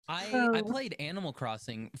I played Animal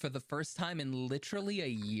Crossing for the first time in literally a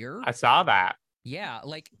year. I saw that. Yeah,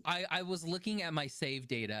 like I was looking at my save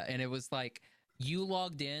data and it was like you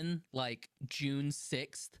logged in like June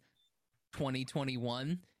 6th,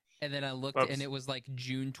 2021, and then I looked and it was like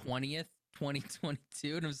June 20th,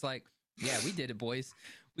 2022, and it was like, yeah, we did it, boys.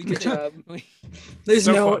 We did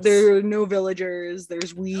it. There are no villagers.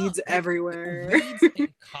 There's weeds everywhere. Weeds and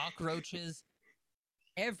cockroaches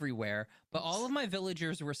everywhere, but all of my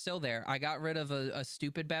villagers were still there. I got rid of a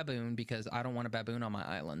stupid baboon because I don't want a baboon on my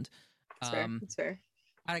island. That's fair.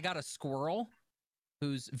 I got a squirrel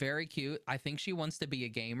who's very cute. I think she wants to be a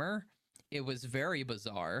gamer. It was very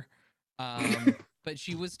bizarre. But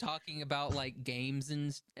she was talking about like games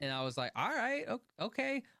and I was like, all right,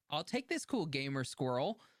 okay, I'll take this cool gamer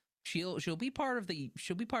squirrel. She'll be part of the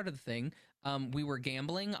thing. We were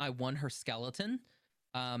gambling. I won her skeleton.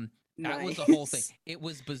 That was the whole thing. It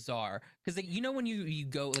was bizarre because you know when you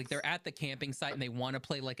go like they're at the camping site and they want to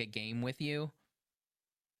play like a game with you.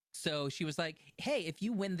 So she was like, "Hey, if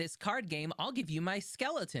you win this card game, I'll give you my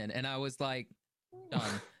skeleton." And I was like,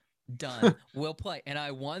 "Done. We'll play." And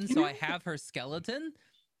I won, so I have her skeleton.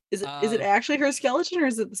 Is it actually her skeleton, or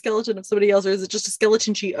is it the skeleton of somebody else, or is it just a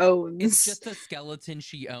skeleton she owns? It's just a skeleton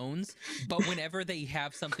she owns, but whenever they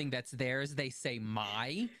have something that's theirs, they say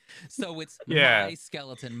 "my." So it's my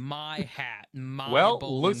skeleton, my hat, my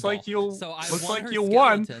looks ball. like you. So I looks won like her you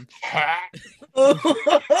skeleton. won.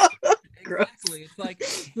 Exactly. It's like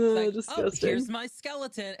oh, here's my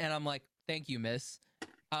skeleton, and I'm like, thank you, miss.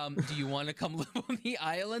 Do you want to come live on the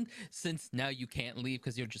island? Since now you can't leave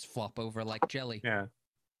because you'll just flop over like jelly. Yeah.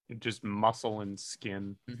 Just muscle and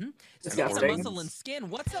skin. Mm-hmm. Muscle and skin.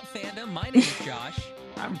 What's up, fandom? My name is Josh.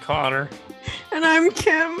 I'm Connor. And I'm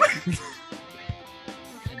Kim.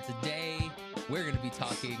 And today we're going to be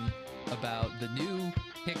talking about the new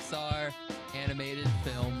Pixar animated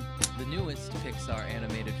film, the newest Pixar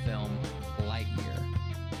animated film, Lightyear.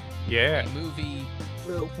 Yeah. A movie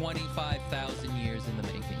 25,000 years in the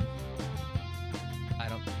making. I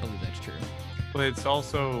don't believe that's true. But it's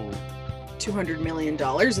also $200 million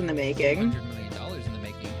in the making. $200 million in the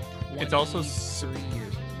making. It's also 3 years in the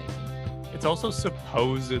making. It's also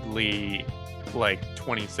supposedly like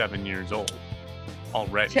 27 years old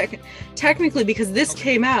already. Technically, because this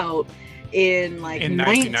came out in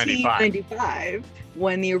 1995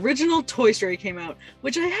 when the original Toy Story came out,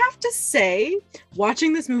 which I have to say,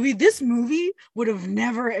 watching this movie would have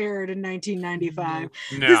never aired in 1995.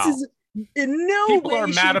 No. This is in no People way are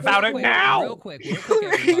mad about it now. Real quick,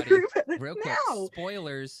 everybody. Real quick.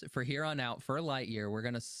 Spoilers for here on out for Lightyear. We're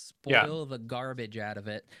gonna spoil the garbage out of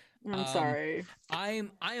it. I'm sorry. I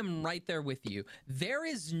am right there with you. There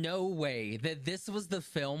is no way that this was the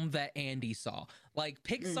film that Andy saw. Like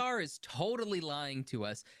Pixar is totally lying to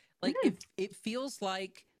us. Like it feels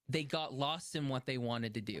like they got lost in what they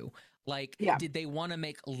wanted to do. Like, did they want to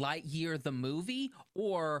make Lightyear the movie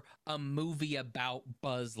or a movie about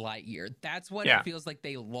Buzz Lightyear? That's what it feels like.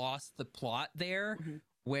 They lost the plot there.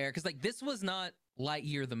 Where, because like this was not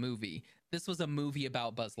Lightyear the movie. This was a movie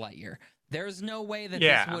about Buzz Lightyear. There's no way that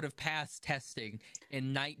this would have passed testing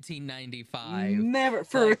in 1995. Never.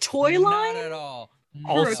 For a toy line? Not at all.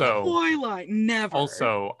 Also, for a toy line, never.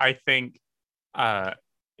 Also, I think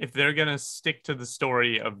if they're going to stick to the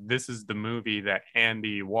story of this is the movie that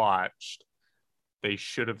Andy watched, they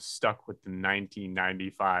should have stuck with the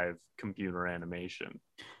 1995 computer animation.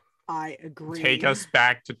 I agree. Take us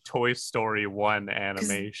back to Toy Story 1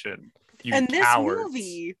 animation. This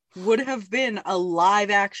movie would have been a live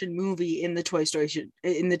action movie in the Toy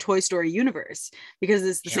Story universe because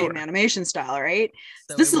it's the same animation style, right?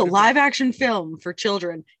 So this is a live action film for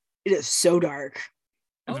children. It is so dark.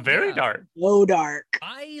 It's very dark. So dark.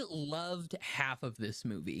 I loved half of this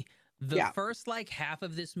movie. The first half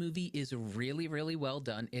of this movie is really, really well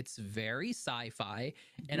done. It's very sci-fi,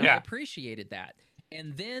 and I appreciated that.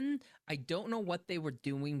 And then I don't know what they were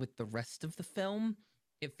doing with the rest of the film.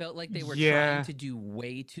 It felt like they were trying to do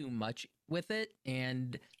way too much with it,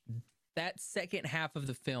 and that second half of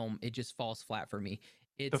the film, it just falls flat for me.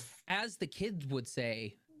 It's, as the kids would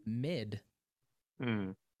say, mid.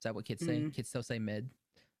 Is that what kids say? Kids still say mid?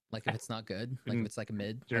 Like if it's not good? Like if it's like a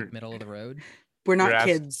middle of the road? We're not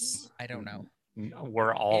kids. I don't know.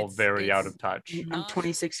 We're all very out of touch. I'm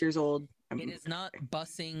 26 years old. It is not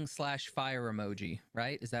bussing / fire emoji,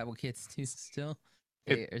 right? Is that what kids do still?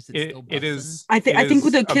 Or is it still it is. I think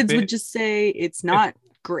what the kids would just say, it's not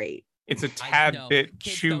great. It's a tad bit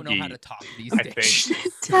kids chuggy. Don't know how to talk these days.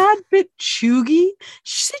 Tad bit chuggy?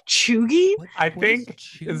 She said chuggy? I think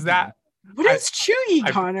is that. What is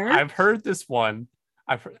chuggy, Connor? I've heard this one.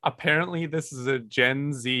 Apparently this is a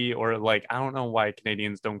Gen Z, or like I don't know why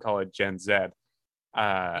Canadians don't call it Gen Z.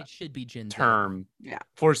 It should be Gen Z. Term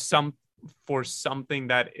for something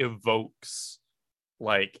that evokes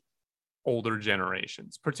like older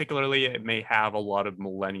generations. Particularly, it may have a lot of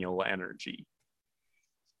millennial energy.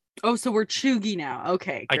 Oh, so we're chuggy now.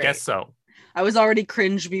 Okay, great. I guess so. I was already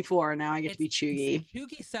cringe before. Now I get to be chuggy.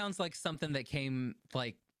 Chuggy sounds like something that came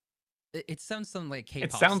like. It sounds something like K-pop.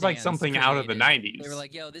 It sounds like something out of the 90s. They were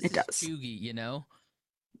like, "Yo, this is chuggy," you know?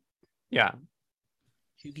 Yeah.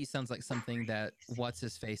 Chuggy sounds like something that what's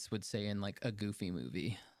his face would say in like a Goofy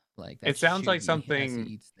movie. Like it sounds like Chuggy something. as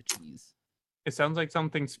he eats the cheese. It sounds like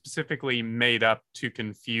something specifically made up to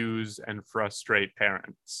confuse and frustrate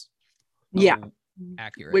parents. Yeah.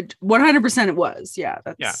 Accurate. Which 100% it was. Yeah,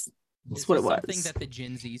 that's what it was. Something that the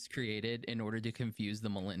Gen Zs created in order to confuse the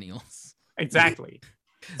millennials. Exactly.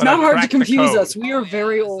 It's not hard to confuse us. We are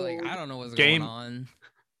very old. Like, I don't know what's going on.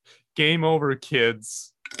 Game over,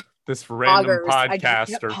 kids. This random Poggers.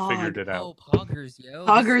 podcaster figured it out. Oh, Poggers, yo.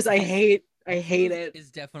 Poggers, I hate it.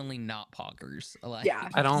 It's definitely not Poggers. Like, yeah,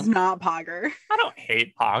 it's not Pogger. I don't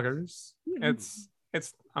hate Poggers. It's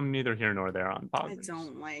I'm neither here nor there on Poggers. I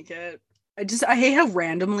don't like it. I hate how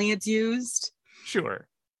randomly it's used. Sure.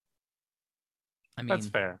 I mean, that's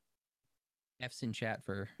fair. F's in chat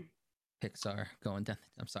for Pixar going down.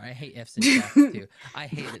 I'm sorry, I hate F's in chat too. I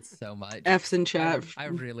hate it so much. F's in chat. I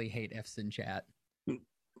really hate F's in chat. I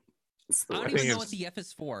don't even know what the F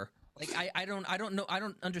is for. Like I don't know. I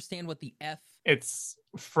don't understand what the F. It's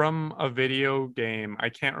from a video game. I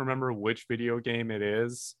can't remember which video game it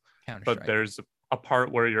is. But there's a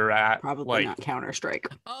part where you're at probably not Counter-Strike.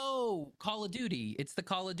 Oh, Call of Duty. It's the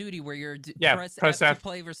Call of Duty where you're press F to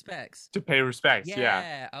play respects. To pay respects.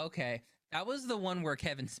 Yeah. Okay. That was the one where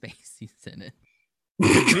Kevin Spacey's in it.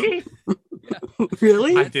 Is he? Yeah.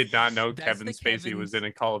 Really? I did not know Kevin Spacey was in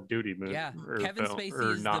a Call of Duty movie. Yeah, Kevin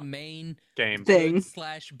Spacey is the main game thing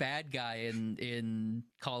 / bad guy in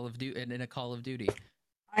Call of Duty and in a Call of Duty.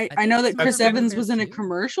 I know that Chris Evans was in a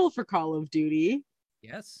commercial for Call of Duty.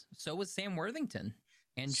 Yes, so was Sam Worthington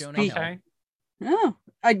and Jonah Hill. Oh,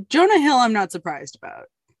 Jonah Hill, I'm not surprised about.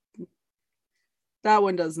 That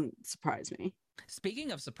one doesn't surprise me.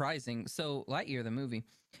 Speaking of surprising, so Lightyear the movie.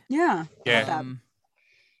 Yeah.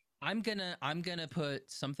 I'm gonna put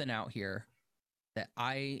something out here that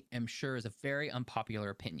I am sure is a very unpopular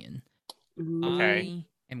opinion. Okay.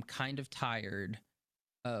 I am kind of tired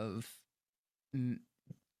of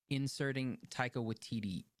inserting Taika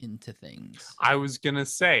Waititi into things. I was gonna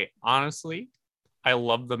say, honestly, I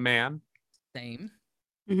love the man. Same.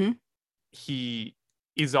 Mm-hmm. He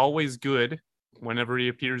is always good whenever he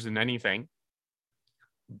appears in anything,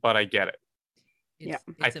 but I get it. It's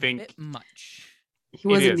I think a bit much. He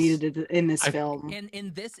wasn't needed in this film. And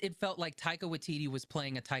in this, it felt like Taika Waititi was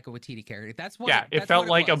playing a Taika Waititi character. That's what. Yeah, it felt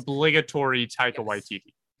like obligatory Taika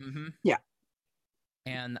Waititi. Mm-hmm. Yeah.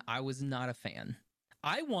 And I was not a fan.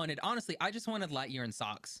 I just wanted Lightyear and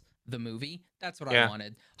Socks, the movie. That's what I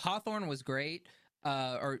wanted. Hawthorne was great.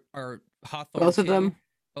 Or Hawthorne. Both of them.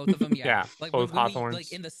 Both of them, yeah. Yeah, like both Hawthorns.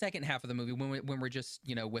 Like in the second half of the movie, when we're just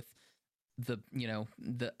with the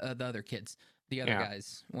the other kids, the other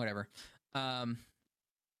guys, whatever. I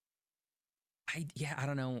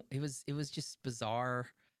don't know. It was just bizarre.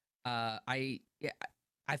 I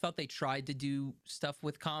thought they tried to do stuff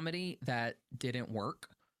with comedy that didn't work.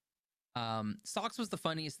 Socks was the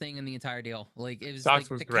funniest thing in the entire deal. Like it was. Socks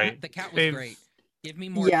was great. The cat was great. Give me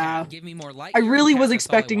more. Yeah. Give me more light. I really was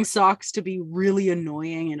expecting Socks to be really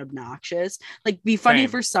annoying and obnoxious. Like be funny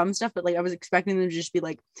for some stuff, but like I was expecting them to just be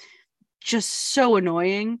like just so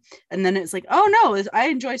annoying. And then it's like, oh no, I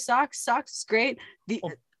enjoy Socks. Socks is great.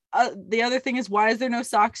 The other thing is, why is there no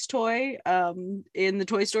Socks toy in the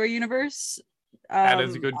Toy Story universe? That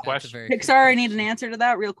is a good question. Pixar, I need an answer to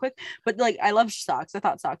that real quick. But like, I love Socks. I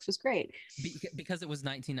thought Socks was great because it was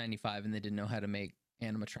 1995 and they didn't know how to make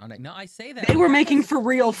animatronic. No, I say that they were making for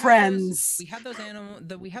real friends. We had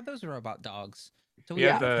those robot dogs. So we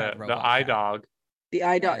had the eye dog. The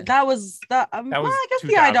eye dog. That was that. I guess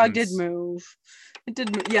the eye dog did move. It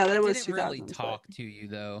did move. Yeah, that was 2000. Really talk to you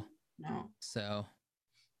though. No. So,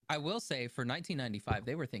 I will say for 1995,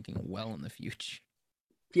 they were thinking well in the future.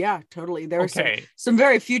 Yeah, totally. There were some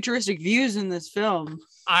very futuristic views in this film.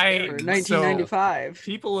 For 1995. So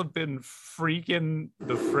people have been freaking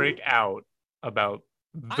the frick out about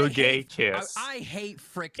the gay kiss. I hate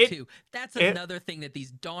Frick It- too. That's it- another thing that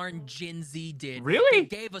these darn Gen Z did. Really? They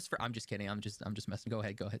gave us. I'm just kidding. I'm just messing. Go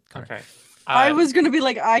ahead, Connor. Okay. I was gonna be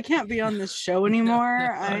like, I can't be on this show anymore.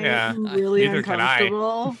 Yeah, I'm really neither can I.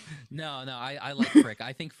 uncomfortable. No, I like Frick.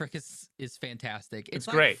 I think Frick is fantastic. It's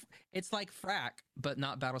like, great. It's like Frack, but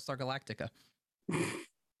not Battlestar Galactica.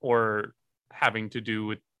 Or having to do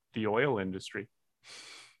with the oil industry.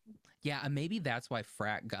 Yeah, and maybe that's why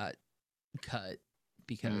Frack got cut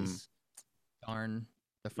because darn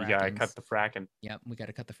the frack. You gotta cut the fracking. Yep, we got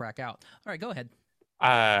to cut the frack out. All right, go ahead.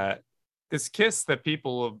 This kiss that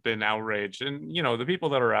people have been outraged, and you know, the people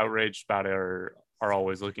that are outraged about it are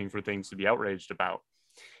always looking for things to be outraged about.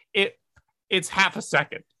 It's half a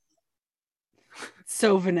second.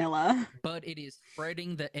 So vanilla. But it is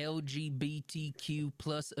spreading the LGBTQ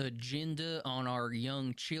plus agenda on our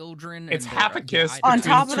young children. It's and half a kiss On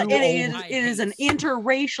between top of that, two it is an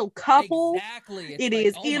interracial couple. Exactly. It like,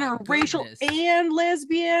 is oh my interracial goodness. and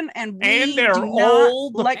lesbian, and they're do not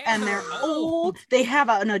old. like, And and they're they're old. They have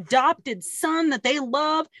an adopted son that they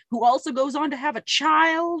love, who also goes on to have a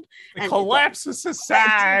child. The and- collapse of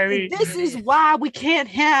society. This is why we can't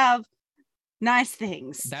have nice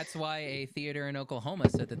things. That's why a theater in Oklahoma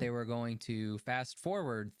said that they were going to fast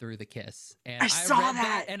forward through the kiss. And I saw read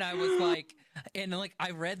that. and I was like,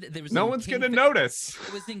 I read that there was No in one's gonna Kingfi- notice.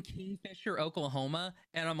 It was in Kingfisher, Oklahoma,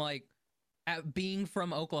 and I'm like, at being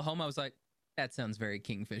from Oklahoma, I was like, that sounds very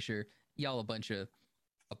Kingfisher. Y'all a bunch of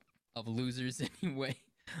losers anyway.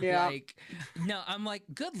 Yeah. Like, no, I'm like,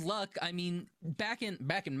 good luck. I mean, back in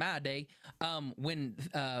my day, when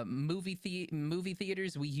movie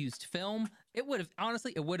theaters, we used film. It would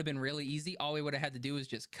have been really easy. All we would have had to do is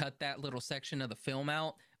just cut that little section of the film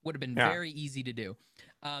out. Would have been very easy to do.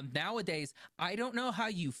 Nowadays, I don't know how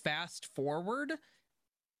you fast forward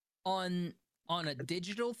on a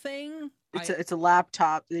digital thing. It's a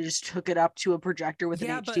laptop. They just hook it up to a projector with an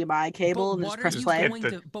HDMI cable and just press play.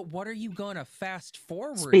 But what are you going to fast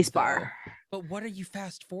forward? Spacebar. But what are you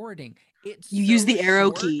fast forwarding? You use the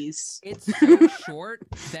arrow keys. It's so short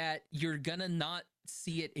that you're gonna not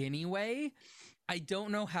see it anyway. I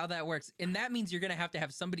don't know how that works, and that means you're gonna have to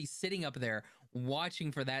have somebody sitting up there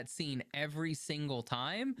watching for that scene every single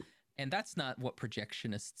time, and that's not what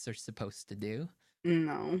projectionists are supposed to do.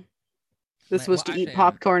 No. They're supposed to eat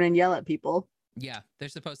popcorn and yell at people. Yeah, they're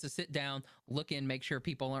supposed to sit down, look in, make sure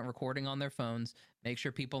people aren't recording on their phones, make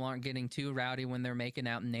sure people aren't getting too rowdy when they're making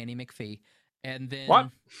out in Nanny McPhee. And then what?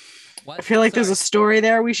 I feel like there's a story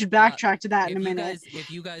there. We should backtrack to that in a minute.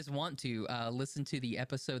 If you guys want to listen to the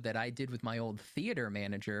episode that I did with my old theater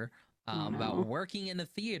manager about working in a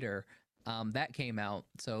theater, that came out.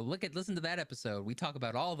 So listen to that episode. We talk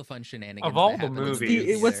about all the fun shenanigans of all the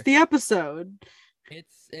movies. What's the episode?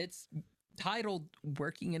 It's titled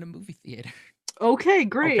 "Working in a Movie Theater." Okay,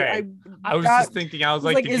 great. Okay. I was just thinking. I was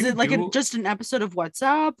like, is it like just an episode of What's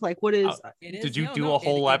Up? Like, what is? Did you do a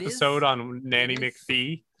whole episode on Nanny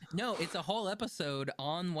McPhee? No, it's a whole episode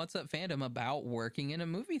on What's Up Fandom about working in a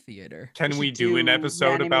movie theater. Can we do an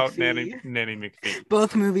episode about Nanny McPhee?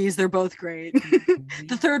 Both movies, they're both great.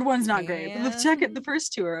 The third one's not great, but the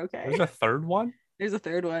first two are okay. There's a third one? There's a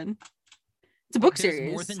third one. It's a book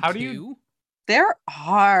series. More than How two? do you? There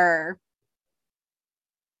are.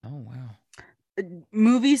 Oh wow.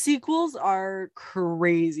 Movie sequels are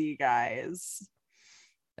crazy, guys.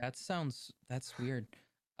 That's weird.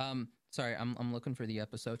 Sorry, I'm looking for the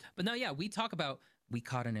episode. But no, yeah, we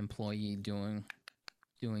caught an employee doing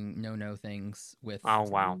no things with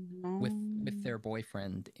with their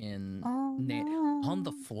boyfriend on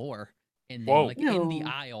the floor in the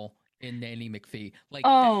aisle in Nanny McPhee. Like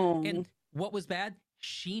and what was bad?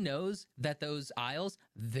 She knows that those aisles,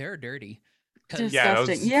 they're dirty.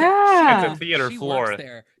 Disgusting. It's a theater floor.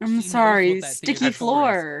 I'm sorry, sticky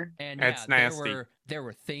floor. And it's nasty. There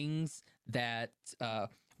were things that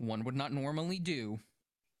one would not normally do.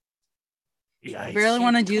 I really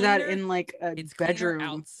want to do that in like a it's bedroom.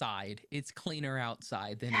 Outside. It's cleaner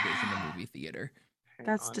outside than it is in the movie theater.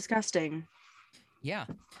 That's disgusting. Yeah.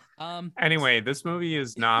 Anyway, this movie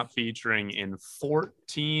is not featuring in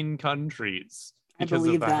 14 countries. I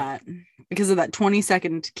believe that because of that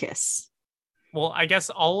 20-second kiss. Well, I guess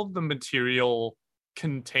all of the material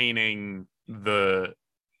containing the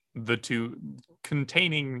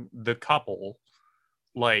couple,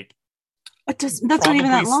 like that's not even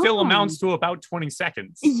that long. Still amounts to about 20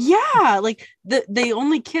 seconds. Yeah, like they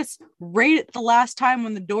only kiss right at the last time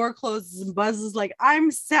when the door closes and Buzz is like, "I'm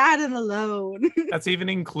sad and alone." That's even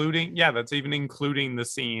including the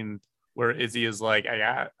scene where Izzy is like,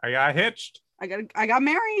 I got hitched. I got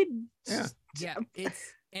married. Yeah. Yeah,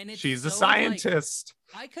 And it's She's a so, like, scientist.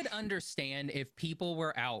 I could understand if people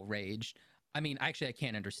were outraged. I mean, actually, I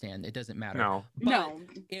can't understand. It doesn't matter. No. But No.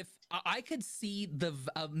 if I could see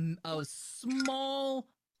a small,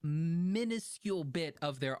 minuscule bit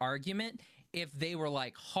of their argument if they were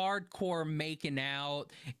like hardcore making out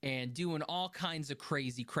and doing all kinds of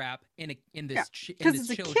crazy crap in this Because it's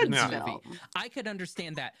a children's kids' movie. film. I could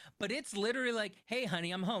understand that. But it's literally like, hey,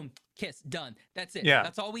 honey, I'm home. Kiss, done. That's it. Yeah.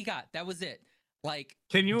 That's all we got. That was it. Like,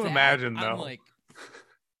 Can you that, imagine I'm though? like,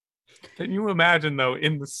 Can you imagine though,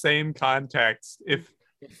 in the same context, if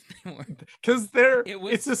because It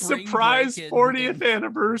was it's a spring surprise break 40th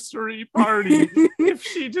anniversary party. If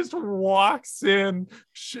she just walks in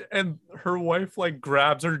and her wife like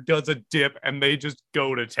grabs her, does a dip, and they just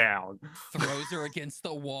go to town, throws her against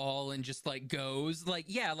the wall and just like goes like,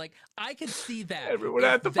 yeah, like I could see that. everyone If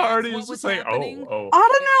at the that's party what is was just like, happening, oh.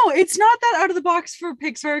 I don't know. It's not that out of the box for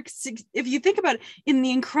Pixar. If you think about it, in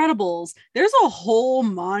The Incredibles, there's a whole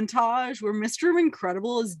montage where Mr.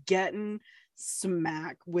 Incredible is getting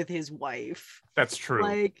smack with his wife. That's true.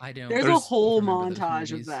 Like, I don't. there's a There's- whole remember those montage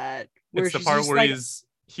of movies. that where It's the she's part just, where like,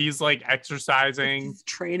 he's like exercising, it's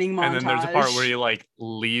training montage. and then there's a part where he like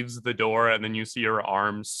leaves the door, and then you see her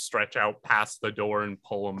arms stretch out past the door and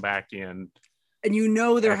pull him back in. and you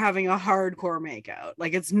know they're Yeah. having a hardcore makeout.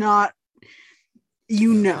 Like, it's not,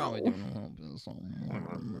 you Probably know. doing a little bit of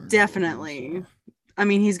something. Definitely. I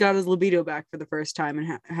mean, he's got his libido back for the first time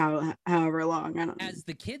in however long. I don't know. As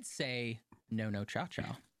the kids say, no, chow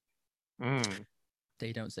chow. Mm.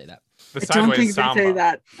 They don't say that. The I don't sideways think they samba. say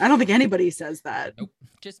that. I don't think anybody says that. Nope,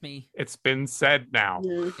 just me. It's been said now.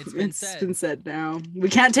 Yeah, It's been said. been said now. We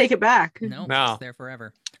can't take it back. No, No. it's there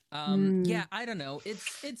forever. Mm. Yeah, I don't know.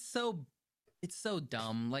 It's so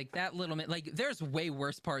dumb. Like that little like there's way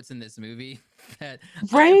worse parts in this movie that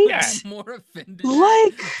Right? I'm more offended.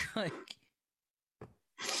 Like, like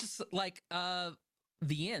just like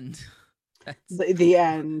the end. That's the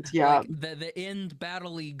end. Yeah. like the end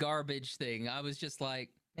battle-y garbage thing. I was just like,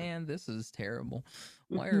 man, this is terrible.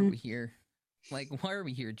 Why are Mhm. we here? Like, why are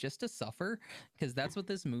we here? Just to suffer? Because that's what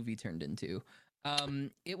this movie turned into.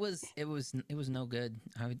 It was no good.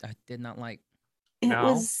 I did not like It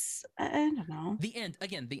No. was, I don't know. the end.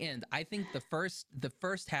 Again, the end. I think the first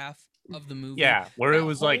half of the movie. Yeah, where it that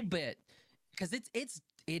was whole like, bit, because it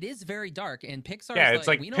is very dark, and Pixar. yeah, it's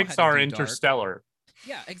like we know how to Pixar do dark. Interstellar.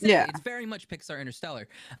 Yeah, exactly. Yeah. It's very much Pixar Interstellar.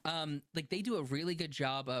 Like they do a really good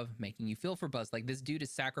job of making you feel for Buzz. Like this dude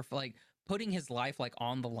is like putting his life like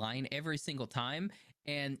on the line every single time,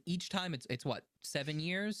 and each time it's what 7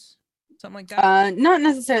 years, something like that. Not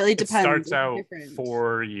necessarily. It Depends. starts It's out different.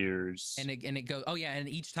 4 years. and it goes. Oh yeah, and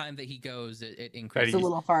each time that he goes, it It's increases. a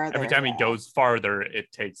little farther. Every time he yeah. goes farther,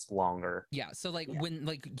 it takes longer. Yeah, so like Yeah. when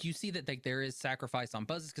like you see that like there is sacrifice on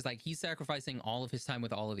Buzz's because like he's sacrificing all of his time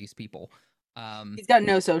with all of these people. He's got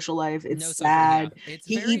no social life. It's no social- sad. yeah, it's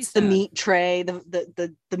He very eats the sad. meat tray.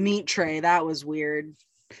 The meat tray. That was weird.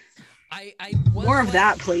 I was More of like,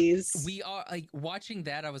 that, please. We are like watching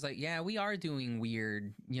that. I was like, yeah, we are doing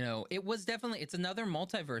weird. You know, it's another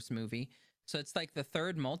multiverse movie. So it's like the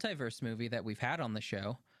third multiverse movie that we've had on the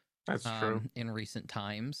show That's true. in recent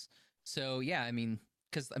times. So yeah, I mean,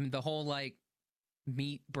 because the whole like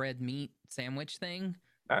meat sandwich thing.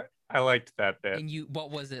 I liked that bit. And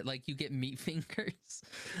what was it like? You get meat fingers.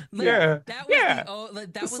 Like, Yeah, that was yeah.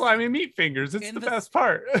 that The was slimy meat fingers. It's in the the- best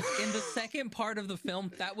part. in the second part of the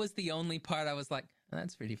film. That was the only part I was like,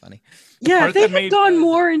 that's pretty funny. Yeah, part if they that had made- gone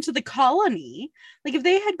more into the colony, like if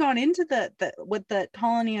they had gone into the what the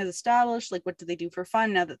colony has established, like what do they do for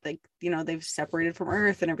fun now that they've separated from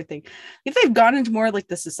Earth and everything. If they've gone into more like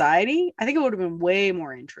the society, I think it would have been way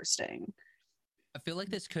more interesting. I feel like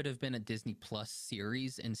this could have been a Disney Plus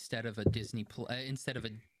series instead of a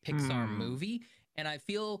Pixar Hmm. movie. And I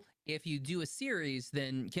feel if you do a series,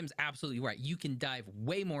 then Kim's absolutely right. You can dive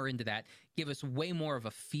way more into that, give us way more of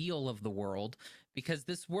a feel of the world, because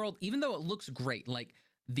this world, even though it looks great, like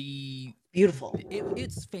Beautiful.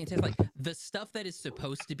 it's fantastic. Like the stuff that is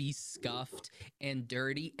supposed to be scuffed and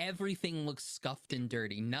dirty, everything looks scuffed and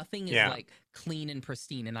dirty. Nothing is Yeah. like clean and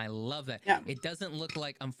pristine, and I love that. Yeah. It doesn't look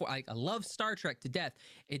like I love Star Trek to death.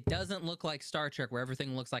 It doesn't look like Star Trek where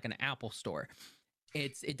everything looks like an Apple store.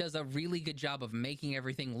 It does a really good job of making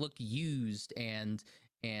everything look used and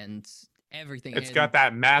everything. It's and got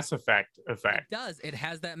that Mass Effect It effect. does. It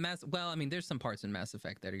has that mass. Well, I mean, there's some parts in Mass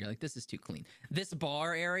Effect that are you're like, this is too clean. This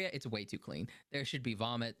bar area, it's way too clean. There should be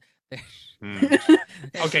vomit. There Hmm. there should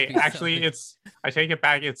Okay, be actually, something. I take it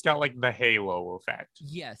back. It's got like the Halo effect.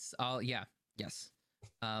 Yes. Yes.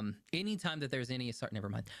 Anytime that there's any, sorry, never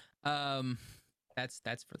mind.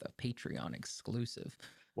 That's for the Patreon exclusive.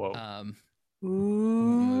 Whoa.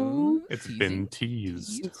 Ooh. It's Teasing. been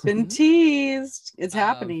teased. It's been teased. It's Um,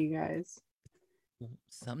 happening, you guys.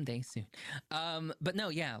 Someday soon. But no,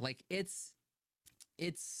 yeah, like it's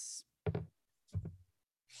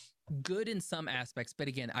good in some aspects, but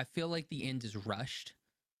again, I feel like the end is rushed.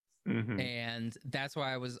 Mhm. And that's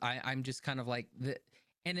why I'm just kind of like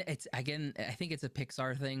and it's, again, I think it's a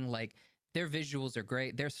Pixar thing. Like, their visuals are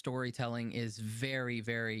great, their storytelling is very,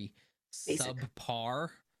 very Basic. subpar.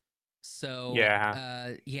 So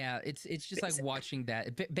Yeah. yeah, it's just like Basic. watching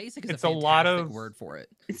that. Basic is It's a a lot fantastic of- word for it.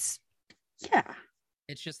 It's yeah.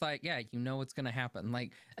 It's just like, yeah, you know what's gonna happen.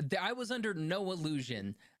 Like, I was under no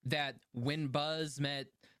illusion that when Buzz met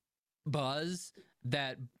Buzz,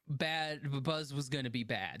 that Buzz was gonna be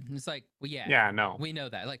bad. And it's like, well, yeah, Yeah, no. we know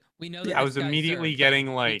that. Like, we know that. Yeah. I this was guy's immediately Zurg. getting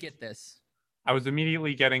We like get this. I was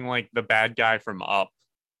immediately getting like the bad guy from Up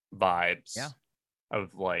vibes. Yeah.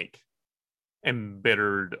 Of like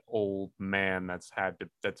embittered old man that's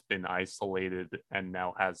been isolated and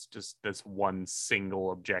now has just this one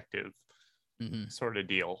single objective Mhm. sort of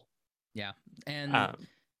deal. Yeah, and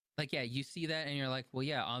like, yeah, you see that and you're like, well,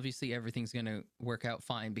 yeah, obviously everything's gonna work out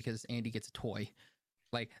fine because Andy gets a toy.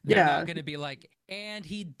 Like, they're Yeah. not gonna be like, and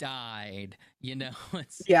he died.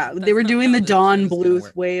 It's Yeah, that's they were not doing how the this Don show's gonna Bluth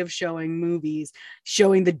work. way of showing movies,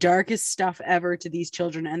 showing the darkest stuff ever to these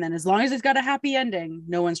children, and then as long as it's got a happy ending,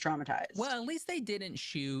 no one's traumatized. Well, at least they didn't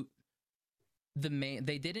shoot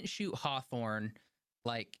they didn't shoot Hawthorne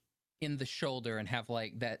like in the shoulder and have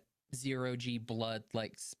like that 0G blood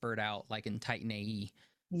like spurt out like in Titan AE.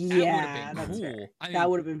 That would yeah, have been that's fair. cool. I mean, That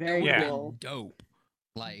would have been that very would have cool, been dope.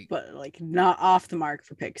 Like, but like not off the mark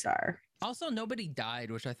for Pixar. also nobody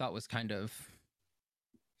died, which I thought was kind of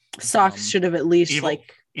Socks dumb. should have at least Evil-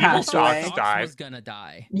 like Evil passed Socks away. Socks died. was gonna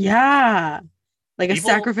die. Yeah, like a Evil-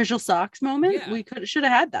 sacrificial socks moment. Yeah. We should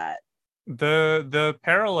have had that. The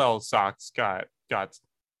parallel socks got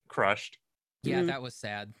crushed. Yeah, Mhm. that was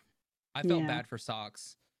sad. I felt Yeah. bad for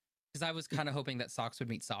Socks because I was kind of hoping that Socks would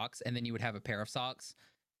meet Socks and then you would have a pair of socks.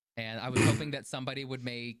 And I was hoping that somebody would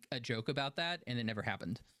make a joke about that, and it never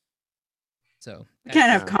happened. So We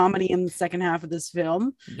can't have Yeah. comedy in the second half of this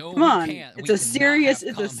film. no, Come we on, can't. it's We a cannot serious, have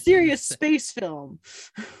it's a comedy. serious space film.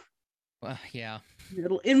 Well, yeah,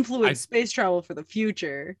 It'll influence space travel for the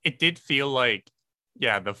future. It did feel like,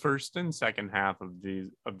 yeah, the first and second half of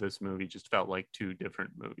this movie just felt like two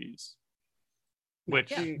different movies.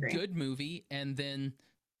 Which yeah, I agree. good movie, and then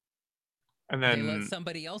and they then let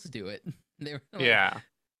somebody else do it. They were like, yeah.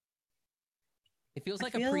 it feels I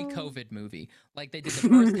like feel- a pre-COVID movie. Like, they did the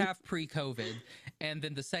first half pre-COVID, and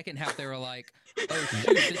then the second half they were like, "Oh shoot,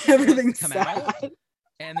 this is supposed to Everything's come sad. out,"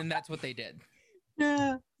 and then that's what they did.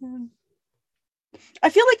 Yeah. I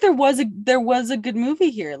feel like there was a good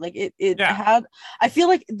movie here. Like it Yeah. had, I feel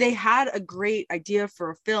like they had a great idea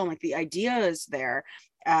for a film. Like the idea is there,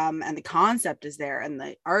 and the concept is there, and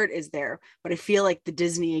the art is there. But I feel like the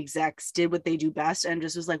Disney execs did what they do best and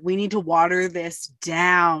just was like, we need to water this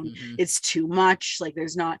down. Mhm. It's too much. Like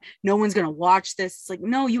no one's gonna watch this. It's like,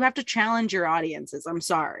 no, you have to challenge your audiences. I'm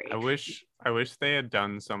sorry. I wish they had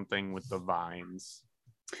done something with the vines.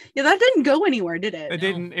 Yeah, that didn't go anywhere, did it? It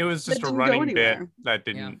didn't. It was That just a didn't go running bit anywhere. that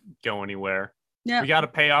didn't go anywhere. Yeah. We got to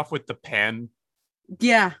pay off with the pen.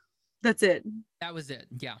 Yeah, that's it. That was it.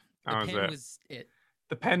 Yeah, the That was pen it. was it.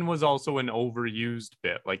 The pen was also an overused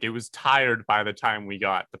bit. Like, it was tired by the time we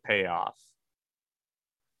got the payoff.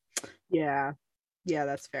 Yeah,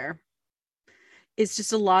 that's fair. It's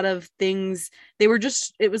just a lot of things. It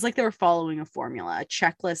was like they were following a formula, a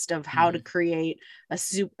checklist of how to create a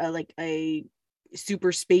super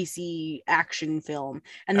spacey action film.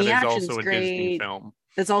 And That the is action's also a Disney great. film.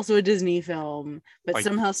 That's also a Disney film, but Like-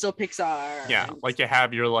 somehow still Pixar. Yeah, and- like you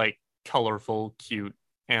have your like colorful, cute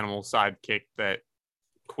animal sidekick that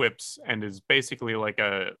quips and is basically like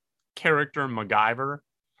a character MacGyver.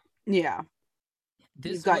 yeah.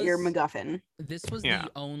 This You've got your was- MacGuffin. This was Yeah.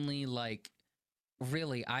 the only, like,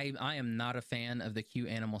 really, I am not a fan of the cute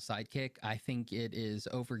animal sidekick. I think it is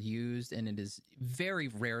overused and it is very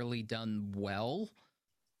rarely done well.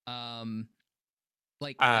 Like,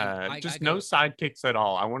 Just I no go- sidekicks at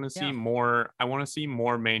all. I want to see Yeah. more. I want to see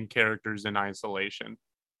more main characters in isolation.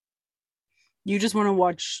 You just want to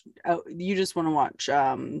watch.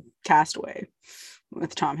 Castaway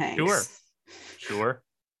with Tom Hanks. Sure.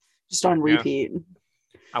 Just on Yeah. repeat.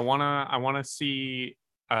 I wanna see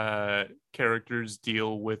characters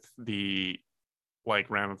deal with the like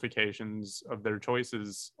ramifications of their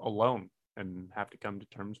choices alone and have to come to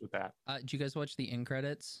terms with that. did you guys watch the end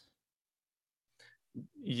credits?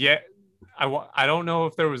 Yeah, I don't know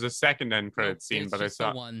if there was a second end credit Nope, scene, it's but I just the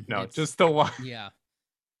saw one. no, It's- just the one. Yeah,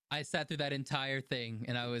 I sat through that entire thing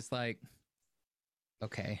and I was like,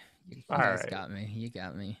 Okay, you All guys right. got me. You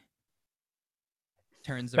got me.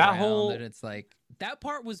 Turns That around whole- and it's like that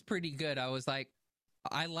part was pretty good. I was like,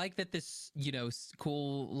 I like that this,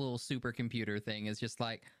 cool little supercomputer thing is just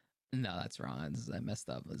like, no, that's wrong. I messed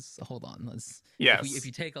up. Hold on. Yes. If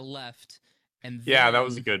you take a left and Yeah, that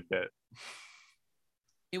was a then- good bit.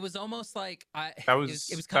 It was almost like That it was was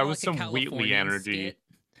that kind of was like a some Wheatley Californian energy. skit.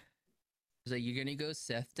 It was like, you're gonna go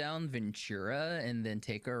Seth down Ventura and then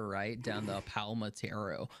take a right down the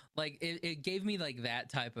Palmatero. Like it gave me like that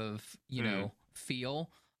type of feel,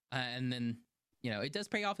 and then it does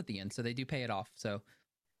pay off at the end. So they do pay it off. So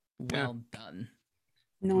well done.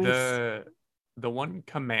 Nice. The one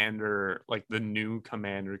commander, like the new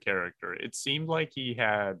commander character, it seemed like he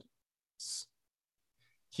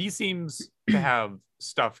seems to have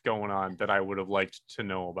stuff going on that I would have liked to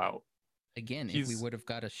know about. Again, if we would have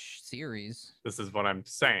got a series. This is what I'm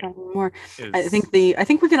saying. More. I think we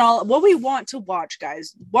can all, what we want to watch,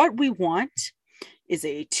 guys, what we want is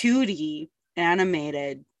a 2D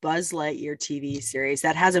animated Buzz Lightyear TV series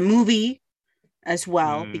that has a movie as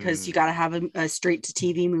well, because you got to have a straight to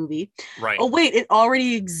TV movie. Right. Oh wait, it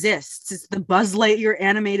already exists. It's the Buzz Lightyear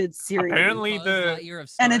animated series. Apparently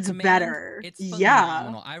and it's better. It's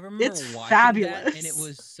phenomenal. I remember it's watching fabulous. that and it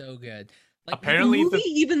was so good. Like, apparently the movie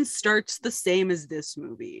even starts the same as this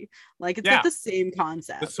movie. Like it's got the same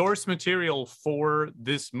concept. The source material for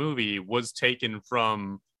this movie was taken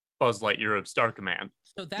from Buzz Lightyear of Star Command.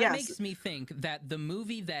 So that makes me think that the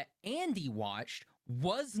movie that Andy watched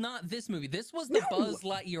was not this movie. This was the Buzz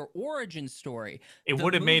Lightyear origin story. It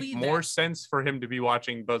would have made more sense for him to be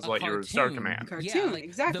watching Buzz Lightyear of Star Command. Cartoon,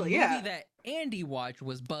 exactly. The movie that Andy watched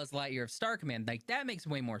was Buzz Lightyear of Star Command. Like that makes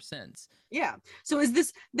way more sense. Yeah. So is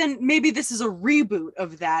this then? Maybe this is a reboot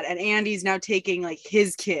of that, and Andy's now taking like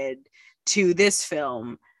his kid to this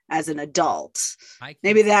film as an adult.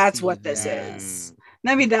 Maybe that's what this is.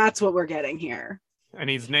 Maybe that's what we're getting here. And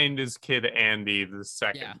he's named his kid Andy the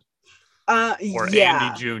second. Yeah. Or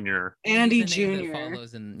Andy Jr. Andy Jr.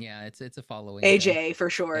 Follows and it's a following. AJ for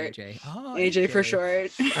short. AJ. Oh, AJ for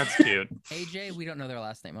short. That's cute. AJ, we don't know their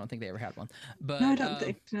last name. I don't think they ever had one. But no, I don't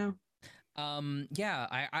think no. Yeah,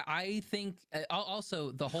 I think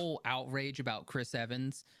also the whole outrage about Chris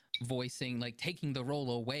Evans voicing, like taking the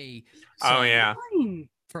role away.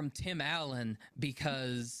 From Tim Allen,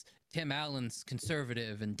 because Tim Allen's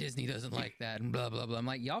conservative and Disney doesn't like that and blah blah blah. I'm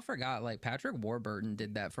like, y'all forgot like Patrick Warburton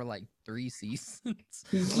did that for like 3 seasons.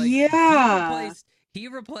 Like, he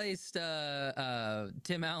replaced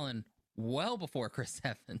Tim Allen well before Chris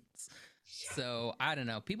Evans. So I don't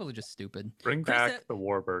know. People are just stupid. Bring back the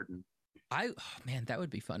Warburton. Man, that would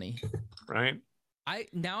be funny. Right?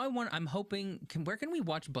 I'm hoping. Where can we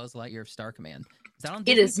watch Buzz Lightyear of Star Command? Is that on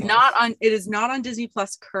Disney Plus? It is not on Disney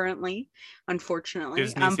Plus currently, unfortunately.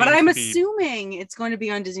 But I'm assuming it's going to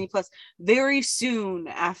be on Disney Plus very soon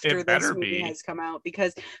after this movie has come out,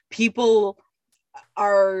 because people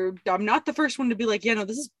are. I'm not the first one to be like, yeah, no,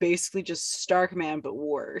 this is basically just Star Command but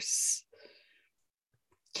worse.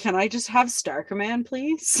 Can I just have Star Command,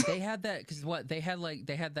 please? They had that because they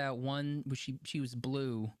had that one where she was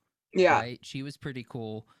blue. Yeah, right? She was pretty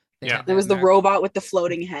cool. There was the robot with the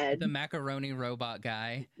floating head, the macaroni robot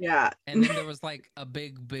guy. Yeah, and then there was like a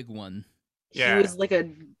big one. Yeah, he was like a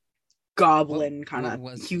goblin, kind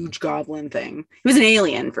of huge goblin thing. He was an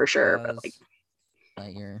alien for sure, but like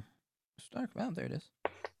Lightyear. Wow, there it is.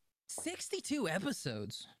 62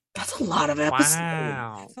 episodes. That's a lot of episodes.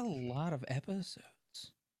 Wow. That's a lot of episodes.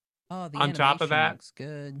 Oh, the on top of that, looks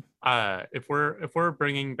good. If we're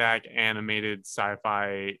bringing back animated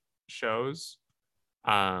sci-fi shows,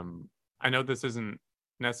 I know this isn't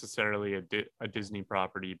necessarily a Disney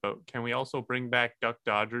property, but can we also bring back Duck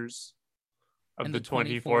Dodgers of the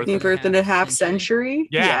 24th and a half century?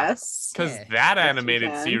 Yeah. Yes, because that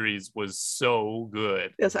animated series was so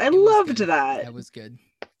good. Yes, I loved that. That was good.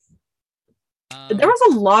 There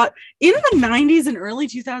was a lot in the 90s and early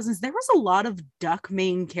 2000s. There was a lot of duck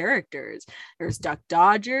main characters. There's Duck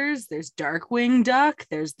Dodgers, there's Darkwing Duck,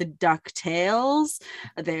 there's the DuckTales,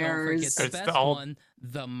 there's the best one,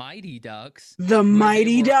 the Mighty Ducks. The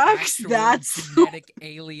Mighty Ducks, that's genetic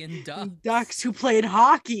alien ducks who played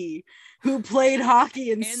hockey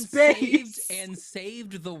in space and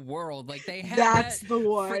saved the world. Like they had the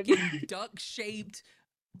one duck-shaped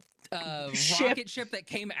rocket ship that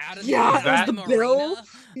came out of the marina.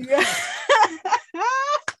 Yeah.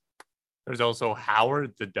 There's also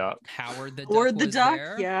Howard the Duck. Howard the Duck.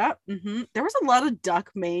 There. Yeah. Mm-hmm. There was a lot of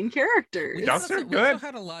duck main characters. Ducks are good. We also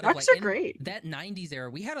had a lot ducks of are great. That 90s era,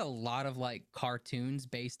 we had a lot of like cartoons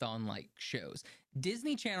based on like shows.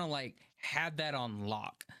 Disney Channel like had that on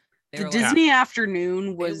lock. They The were like, Disney afternoon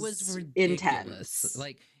it was ridiculous. intense.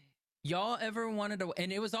 Like, y'all ever wanted to,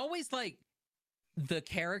 and it was always like the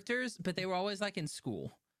characters, but they were always like in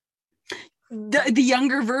school. The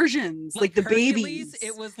younger versions, like the Hercules, babies.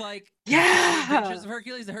 it was like Yeah. Adventures of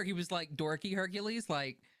Hercules. The Hercules was like dorky Hercules,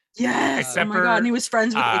 like Yes. Except oh my god, and he was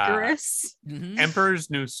friends with for, Icarus. Emperor's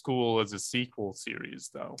New School is a sequel series,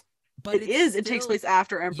 though. but It is. It takes place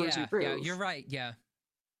after Emperor's New Groove. Yeah, you're right. Yeah,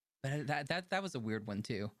 but that was a weird one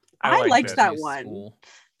too. I liked that New one. School.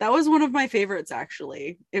 That was one of my favorites,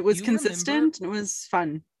 actually. It was You consistent and it was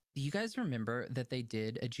fun. Do you guys remember that they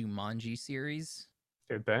did a Jumanji series?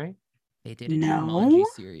 Did they? They did a No. Jumanji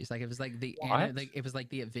series. Like it was like What? it was like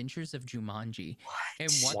the Adventures of Jumanji. What?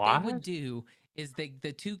 And what they would What? do is the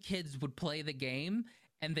two kids would play the game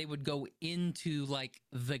and they would go into like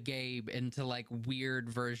the game, into like weird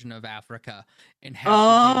version of Africa and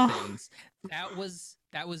have to do things.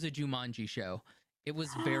 That was a Jumanji show. It was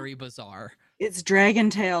very bizarre. It's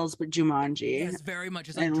Dragon Tales, but Jumanji. Yes, very much.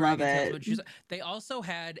 It's I like love Dragon Tales, it. but they also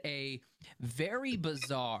had a very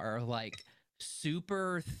bizarre, like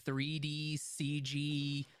super 3D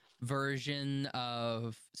CG version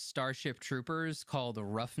of Starship Troopers called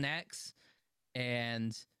Roughnecks.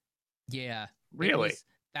 And yeah, Really?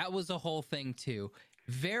 that was a whole thing too.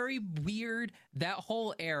 Very weird. That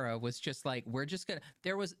whole era was just like, we're just gonna.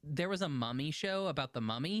 There was a mummy show about the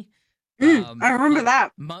mummy. I remember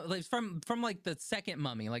that. Like from like the second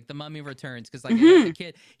Mummy, like the Mummy Returns, because like the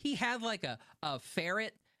kid, he had like a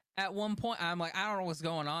ferret at one point. I'm like, I don't know what's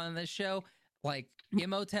going on in this show. Like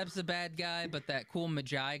Imhotep's a bad guy, but that cool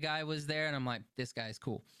Magi guy was there, and I'm like, this guy's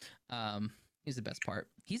cool. He's the best part.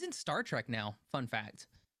 He's in Star Trek now. Fun fact.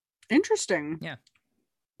 Interesting. Yeah.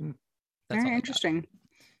 Mm. That's all Very I got. interesting.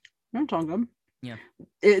 That's all good. Yeah.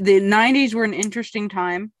 The 90s were an interesting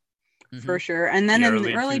time. Mhm. For sure. And then The in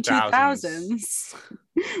early the early 2000s. 2000s,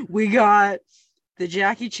 we got the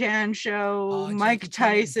Jackie Chan show, Oh, Mike Jackie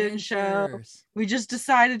Chan Tyson show. Adventures. We just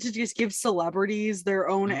decided to just give celebrities their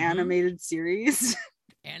own Mhm. animated series.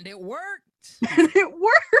 And it worked. And it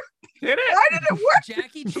worked. Did it? Why did it work?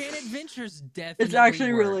 Jackie Chan Adventures definitely It's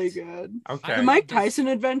actually worked. really good. Okay. The I Mike love this. Tyson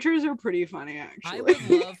adventures are pretty funny, I actually. would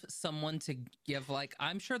love someone to give, like,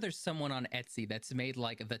 I'm sure there's someone on Etsy that's made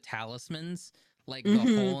like the talismans, like the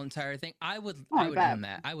Mhm. whole entire thing. I would I bet. own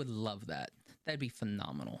that. I would love that. That'd be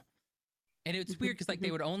phenomenal. And it's weird because like they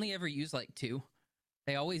would only ever use like two.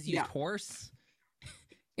 They always used Yeah. horse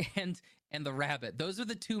and the rabbit. Those are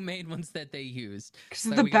the two main ones that they used. Because So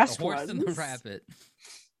they're the we got best the horse ones. and the rabbit.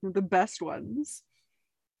 They're the best ones.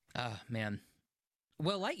 Ah, man.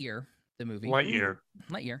 Well, Lightyear, the movie. Lightyear.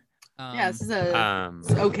 Lightyear. Yeah, this is a Um,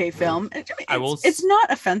 it's okay film. I will It's not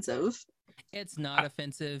offensive. It's not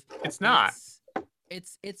offensive. it's not.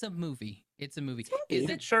 It's a movie. It's a movie. a movie. Is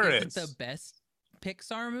It it sure is is. it the best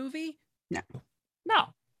Pixar movie? No.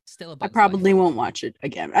 Still a I Bug's probably Life. won't watch it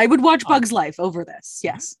again. I would watch Oh. Bug's Life over this.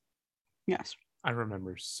 Yes. Yes. I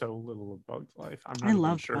remember so little of Bug's Life. I'm I not even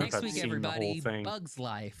love sure Bug's if Next I've week, seen everybody, the whole thing. Bug's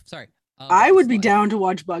Life. Sorry. I Bug's would be Life. down to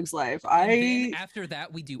watch Bug's Life. And then I after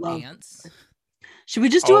that, we do love Ants. should we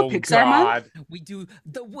just do a Oh, Pixar month? God. We do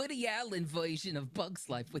the Woody Allen version of Bug's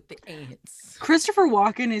Life with the ants. Christopher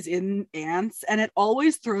Walken is in Ants, and it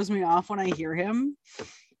always throws me off when I hear him.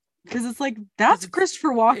 Because it's like that's it's- Christopher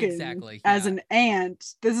Walken exactly, as yeah. an ant.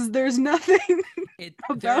 There's nothing. There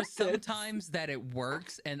About are it. sometimes that it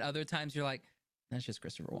works, and other times you're like, that's just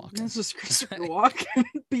Christopher Walken. That's just Christopher Walken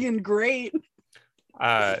being great.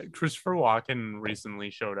 Christopher Walken recently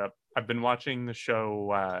showed up. I've been watching the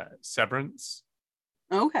show Severance.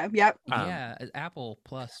 Okay. Yep. Um, Apple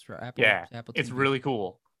Plus for Apple. Yeah, Apple it's TV. really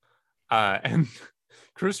cool. And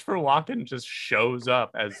Christopher Walken just shows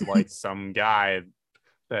up as like some guy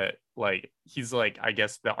that like he's like I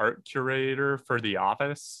guess the art curator for The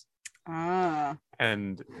Office. Ah.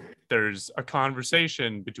 And there's a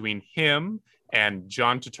conversation between him and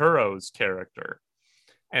John Turturro's character.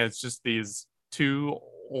 And it's just these two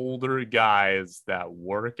older guys that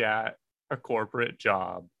work at a corporate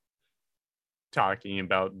job talking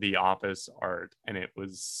about The Office art. And it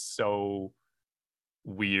was so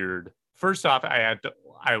weird. First off, I had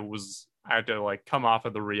to like come off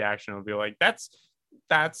of the reaction and be like, that's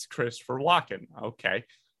Christopher Walken. Okay.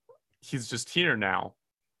 He's just here now.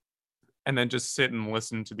 And then just sit and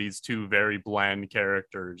listen to these two very bland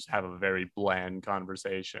characters have a very bland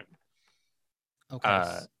conversation Okay.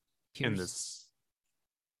 in Here's- this.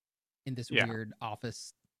 in this yeah. weird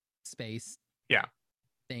office space Yeah.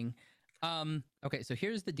 thing. Okay, so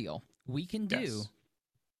here's the deal. We can do Yes.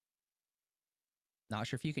 not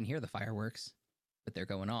sure if you can hear the fireworks, but they're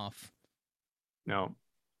going off. No.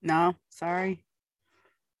 No, sorry.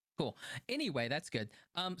 Cool. Anyway, that's good.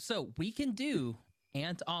 So we can do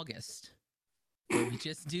Ant August, where we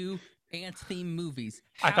just do ant themed movies.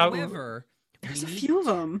 However, there's a few of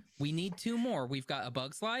them. We need 2 more. We've got A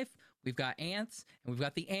Bug's Life, we've got Ants, and we've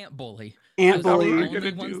got the Ant Bully. Ant Those Bully. are the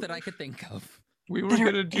only ones that I could think of. We were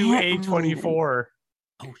gonna do A24.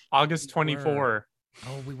 August 24.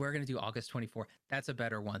 We were gonna do August 24. That's a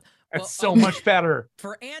better one. That's so much better.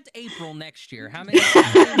 For Ant April next year, how many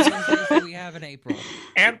Wednesdays do we have in April?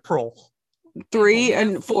 April. 3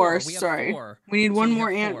 and 4. We have Sorry, 4. we need one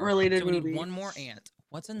more ant-related movie. movie. One more ant.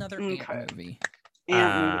 What's another ant movie?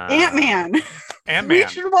 Ant-Man. Ant-Man. We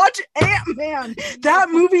should watch Ant-Man. That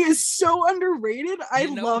movie is so underrated. I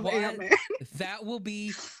love what? Ant-Man. That will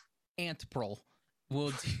be Antpril.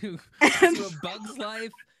 We'll do A Bug's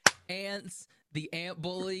Life, Ants, the Ant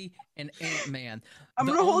Bully, and Ant-Man. I'm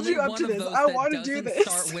gonna hold you up to this. I want to do this.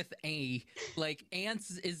 Start with A. Like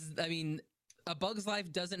ants is. I mean, A Bug's Life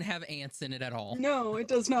doesn't have ants in it at all. No, it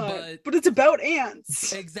does not. But it's about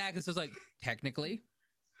ants. Exactly. So it's like technically,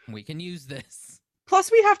 we can use this. Plus,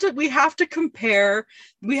 we have to compare.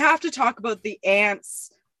 We have to talk about the ants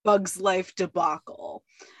Bug's Life debacle.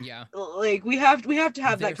 Yeah. Like we have to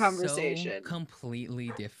have that conversation. So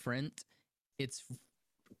completely different.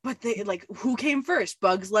 But they like who came first,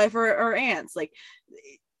 Bug's Life or ants? Like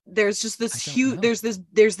there's just this huge there's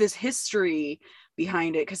this history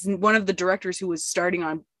behind it, because one of the directors who was starting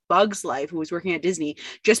on Bug's Life, who was working at Disney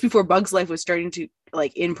just before Bug's Life was starting to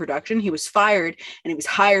like in production, he was fired and he was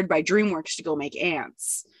hired by DreamWorks to go make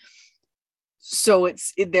Ants. So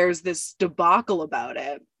there's this debacle about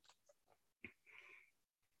it.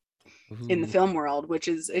 Ooh. In the film world, which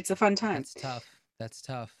it's a fun time. That's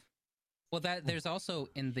tough. Well, there's also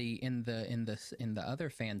in the other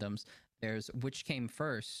fandoms, there's which came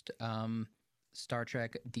first, Star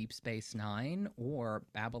Trek Deep Space Nine or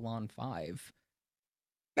Babylon 5?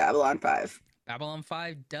 Babylon 5. Babylon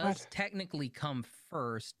 5 does technically come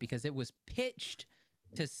first because it was pitched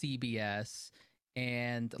to CBS,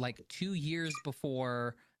 and like 2 years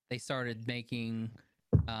before they started making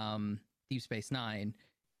Deep Space Nine.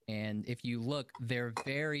 And if you look, they're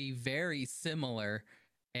very, very similar.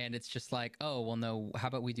 And it's just like, oh, well, no, how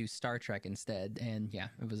about we do Star Trek instead? And yeah,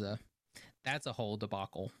 that's a whole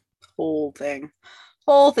debacle. Whole thing.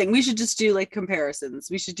 We should just do like comparisons.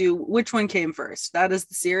 We should do which one came first. That is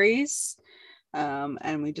the series.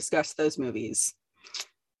 And we discuss those movies.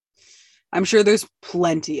 I'm sure there's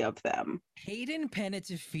plenty of them. Hayden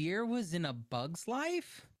Panettiere was in A Bug's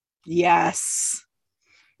Life? Yes.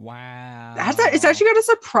 Wow. It's actually got a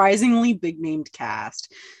surprisingly big named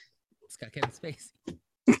cast. It's got Kevin Spacey.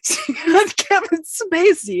 It's got Kevin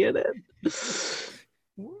Spacey in it.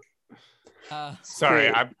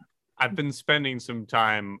 Sorry, I've been spending some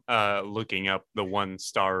time looking up the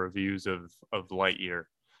 1-star reviews of Lightyear.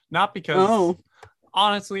 Not because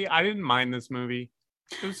honestly, I didn't mind this movie.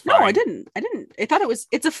 It was fine. No, I didn't. I thought it's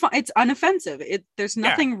unoffensive. There's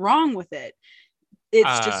nothing wrong with it.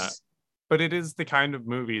 It's just. But it is the kind of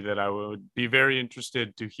movie that I would be very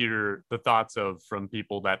interested to hear the thoughts of from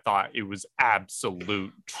people that thought it was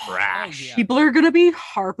absolute trash. Yeah. People are going to be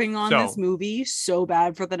harping on this movie so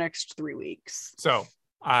bad for the next 3 weeks. So,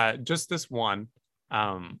 just this one.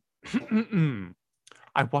 I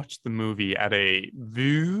watched the movie at a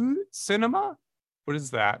Vue Cinema. What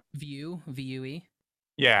is that? Vue, VUE.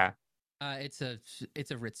 Yeah. It's a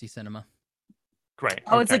ritzy cinema. Great.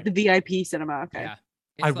 Oh, okay. It's like the VIP cinema. Okay. Yeah.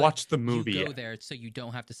 I watched the movie. You go there so you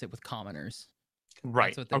don't have to sit with commoners.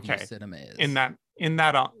 Right. That's what the Vue cinema is. In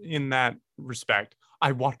that respect,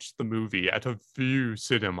 I watched the movie at a Vue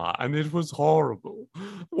Cinema, and it was horrible.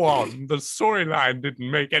 One, the storyline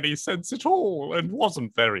didn't make any sense at all and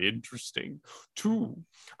wasn't very interesting. Two,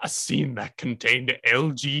 a scene that contained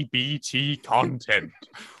LGBT content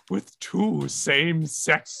with 2 same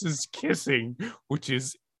sexes kissing, which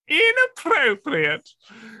is inappropriate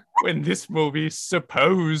when this movie is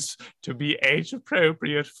supposed to be age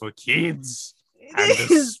appropriate for kids and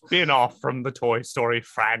a spin-off from the Toy Story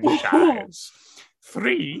franchise.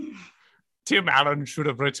 3, Tim Allen should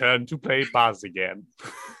have returned to play Buzz again.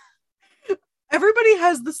 Everybody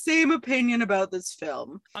has the same opinion about this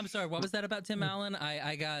film. I'm sorry, what was that about Tim Allen?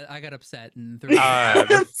 I got upset and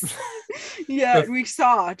we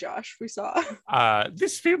saw, Josh. We saw.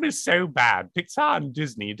 This film is so bad. Pixar and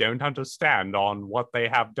Disney don't understand on what they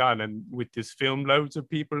have done, and with this film, loads of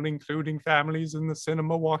people, including families in the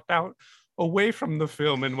cinema, walked out away from the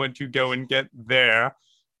film and went to go and get their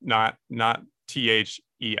not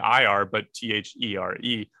THEIR, but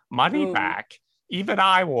THERE money back Even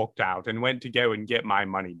I walked out and went to go and get my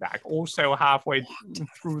money back. Also, halfway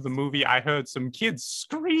through the movie, I heard some kids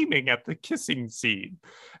screaming at the kissing scene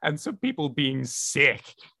and some people being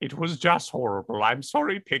sick. It was just horrible. I'm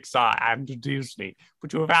sorry, Pixar and Disney,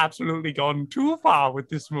 but you have absolutely gone too far with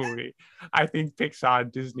this movie. I think Pixar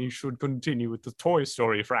and Disney should continue with the Toy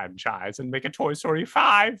Story franchise and make a Toy Story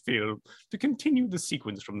 5 film to continue the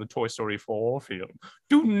sequence from the Toy Story 4 film.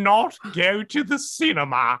 Do not go to the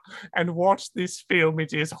cinema and watch this film.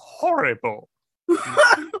 It is horrible.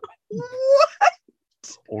 What?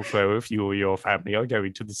 Also, if you or your family are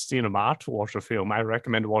going to the cinema to watch a film, I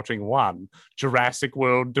recommend watching 1, Jurassic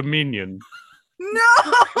World Dominion. No!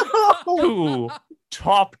 2,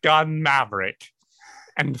 Top Gun Maverick.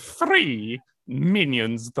 And 3,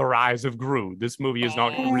 Minions: The Rise of Gru. This movie is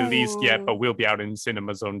not released yet, but will be out in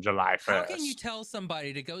cinemas on July 1st. How can you tell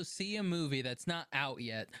somebody to go see a movie that's not out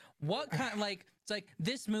yet? What kind, like, it's like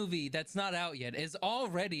this movie that's not out yet is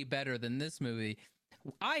already better than this movie.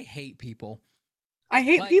 I hate people. I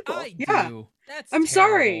hate people. I yeah. do. That's I'm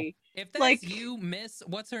terrible. sorry. If that's Like- you, Miss,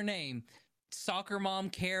 what's her name? Soccer mom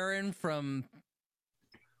Karen from...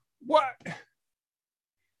 What?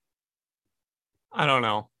 I don't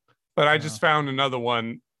know. But I just found another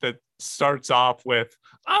one that starts off with,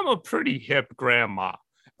 I'm a pretty hip grandma.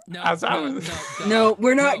 No, As I no, was- no, No,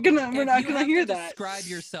 we're not no. gonna. We're If not you gonna have hear to that. Describe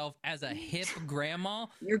yourself as a hip grandma.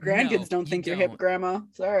 Your grandkids No, don't you think you're hip, don't. grandma.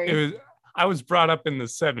 Sorry. I was brought up in the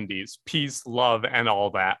 70s. Peace, love, and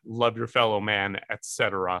all that. Love your fellow man,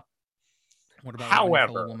 etc. What about loving your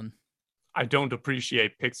fellow However, woman? I don't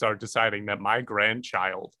appreciate Pixar deciding that my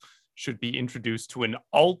grandchild should be introduced to an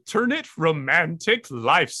alternate romantic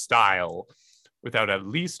lifestyle without at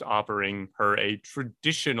least offering her a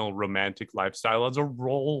traditional romantic lifestyle as a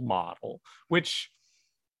role model, which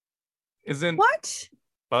isn't What?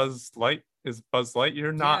 Buzz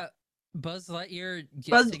Lightyear not? Yeah, Buzz Lightyear gets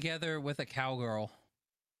Buzz- together with a cowgirl.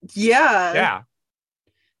 Yeah. Yeah,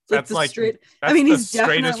 It's like that's the like straight. that's mean, the he's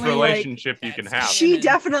straightest definitely, like- relationship you can That's- have. She Spaceman.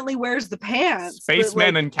 definitely wears the pants. but,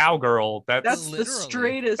 Spaceman like, and cowgirl. that's That's the Literally.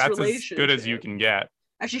 straightest that's as relationship. good as you can get.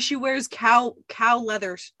 Actually, she wears cow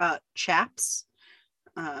leather chaps,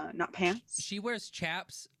 not pants. She wears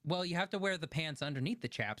chaps. Well, you have to wear the pants underneath the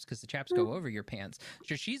chaps because the chaps go over your pants.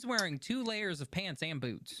 So she's wearing 2 layers of pants and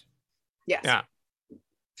boots. Yes. Yeah.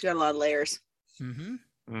 She got a lot of layers. Mm-hmm.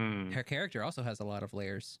 Mm. Her character also has a lot of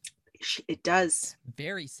layers. It does.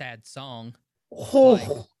 Very sad song. Oh, Like,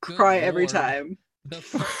 good cry every Lord. time. The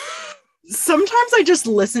fir- Sometimes I just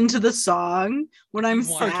listen to the song when I'm You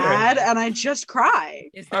want- sad Okay. and I just cry.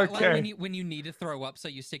 Is that like Okay. when you need to throw up, so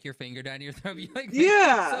you stick your finger down your throat? You like make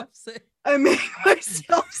Yeah. yourself sick? I make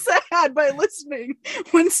myself sad by listening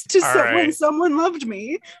when right. someone loved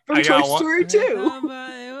me from I Toy got one- Story 2. Oh, no,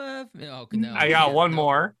 I we got can't one go.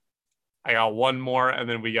 more. And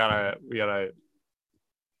then we gotta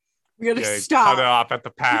We gotta cut stop. it off at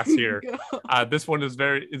the pass here. Go. This one is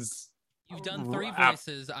You've done 3 Rap.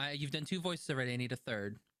 voices. You've done 2 voices already. I need a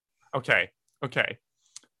third. okay.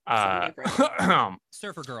 Something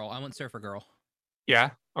Surfer Girl. I want Surfer Girl.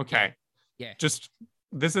 Yeah. Okay. Yeah. Just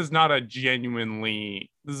this is clearly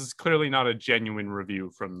not a genuine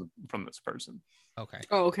review from this person. Okay.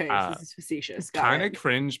 Oh, okay. Uh, This is facetious. Got Kind of it.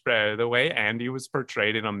 cringe, but the way Andy was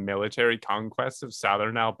portrayed in a military conquest of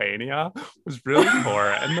southern Albania was really poor.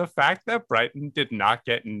 And the fact that Brighton did not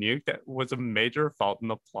get nuked was a major fault in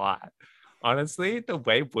the plot. Honestly, the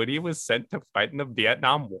way Woody was sent to fight in the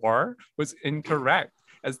Vietnam War was incorrect,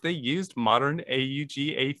 as they used modern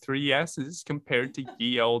AUG A3Ss compared to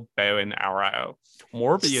ye old bow and arrow.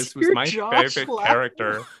 Morbius was Your my Josh favorite laugh.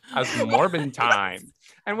 character as Morbin Time.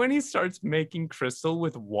 And when he starts making crystal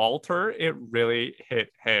with Walter, it really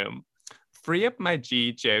hit him. Free up my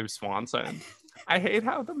G, Joe Swanson. I hate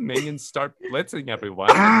how the minions start blitzing everyone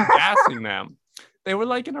and gassing them. They were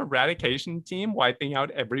like an eradication team wiping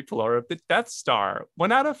out every floor of the Death Star.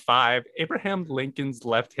 1 out of 5, Abraham Lincoln's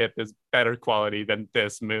left hip is better quality than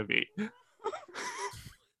this movie.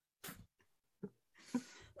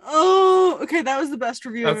 Oh, okay. That was the best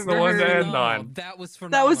review That's I've the ever one to heard. end on. That was That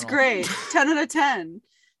phenomenal. was great. 10 out of 10.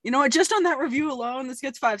 You know what? Just on that review alone, this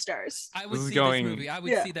gets 5 stars. I would This is see going- this movie. I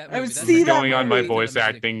would Yeah, see that I movie. would That's see This is that going on my movie. voice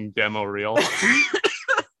Amazing. acting demo reel.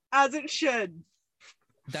 As it should.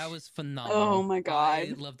 That was phenomenal. Oh my I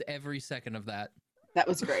God. loved every second of that. That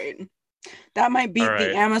was great. That might beat All right.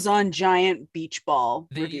 the Amazon giant beach ball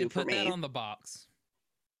They need review to for put me. that on the box.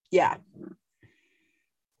 Yeah.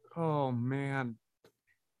 Oh, man.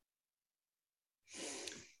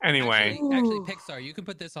 Anyway, Actually, Ooh. Pixar, you can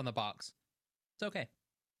put this on the box. It's okay.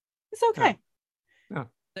 It's okay.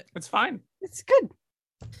 it's fine. It's good.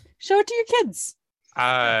 Show it to your kids.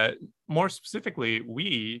 More specifically,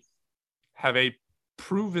 we have a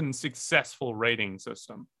proven successful rating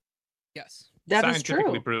system. Yes. That is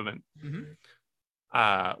scientifically true. proven.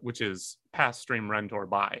 Which is pass, stream, rent, or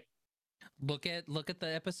buy. Look at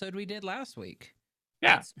the episode we did last week.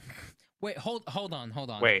 Yeah. Wait, hold on.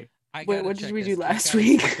 Wait, what did we do last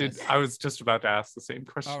week? I was just about to ask the same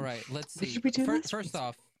question. All right, let's see. What did we do last First week?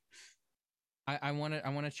 off, I want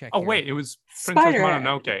to check. Oh here. wait, it was Princess Spiderhead.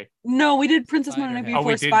 Mononoke. No, we did Princess Spiderhead. Mononoke Oh, before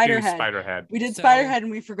we did Spiderhead. do Spiderhead. We did So- Spiderhead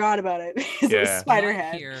and we forgot about it. It was Yeah.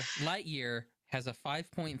 Spiderhead. Lightyear has a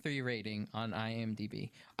 5.3 rating on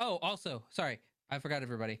IMDb. Oh, also, sorry, I forgot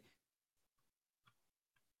everybody.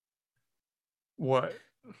 What?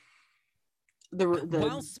 The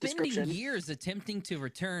While spending description. years attempting to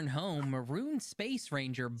return home, Maroon Space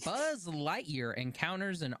Ranger Buzz Lightyear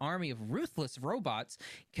encounters an army of ruthless robots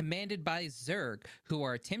commanded by Zurg, who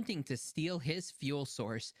are attempting to steal his fuel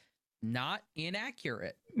source. Not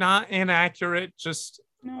inaccurate. Not inaccurate, just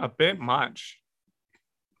No. a bit much.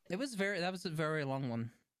 That was a very long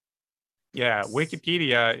one. Yeah,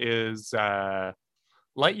 Wikipedia is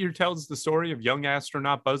Lightyear tells the story of young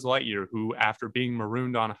astronaut Buzz Lightyear, who, after being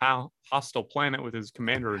marooned on a hostile planet with his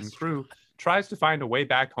commander and crew, tries to find a way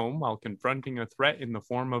back home while confronting a threat in the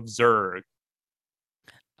form of Zurg.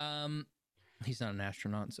 He's not an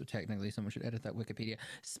astronaut, so technically someone should edit that Wikipedia.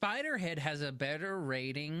 Spiderhead has a better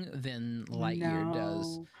rating than Lightyear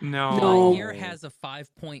does. No. Lightyear has a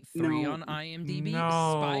 5.3 No. on IMDb. No.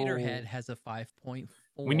 Spiderhead has a 5.4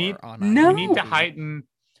 We need- on No. We need to heighten.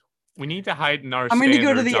 We need to heighten our I'm going to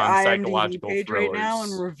go to standards the on IMDb psychological page thrillers. right now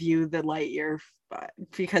and review the Lightyear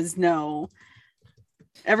because no.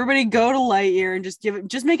 Everybody go to Lightyear and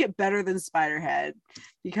just make it better than Spiderhead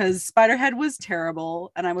because Spiderhead was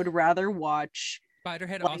terrible and I would rather watch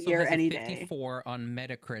Spiderhead also Lightyear has a any day. 54 on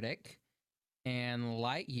Metacritic, and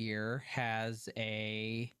Lightyear has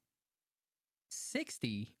a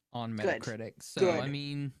 60 on Good. Metacritic. So Good. I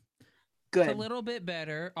mean, good. it's a little bit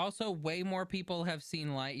better. Also, way more people have seen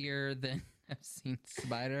Lightyear than have seen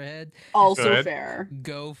Spiderhead. Also Good. fair.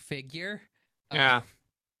 Go figure. Yeah,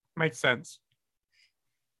 makes sense.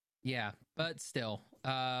 Yeah, but still,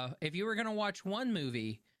 if you were gonna watch one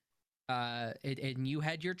movie, and you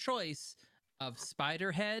had your choice of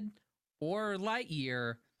Spiderhead or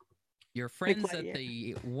Lightyear, your friends at Lightyear.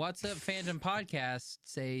 the What's Up Fandom podcast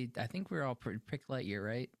say, I think we're all pick Lightyear,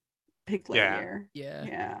 right? Pick Yeah. Lightyear. Yeah.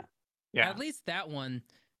 Yeah. Yeah. At least that one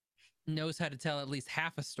knows how to tell at least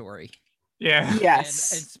half a story. Yeah.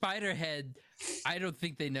 Yes. And Spiderhead, I don't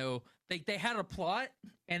think they know. They had a plot,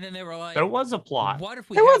 and then they were like, There was a plot. what if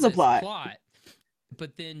we There have was a this plot.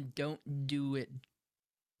 but then don't do it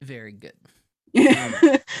very good?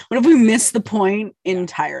 What if we miss the point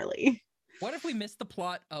entirely? What if we miss the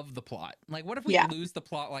plot of the plot? Like, what if we Yeah. lose the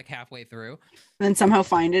plot like halfway through, And then somehow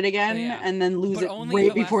find it again Yeah. and then lose but it only right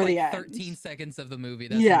in the before last, the like, end. 13 seconds of the movie?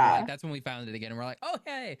 That's Yeah. that's when we found it again, and we're like, oh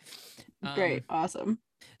hey, Great. Awesome.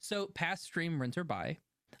 So pass, stream, rent, or buy.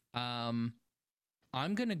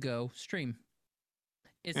 I'm gonna go stream.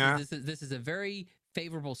 Yeah. This is a very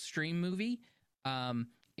favorable stream movie.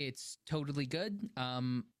 It's totally good.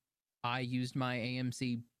 I used my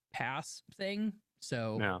AMC pass thing,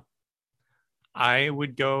 so No. I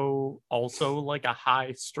would go also like a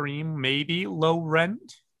high stream, maybe low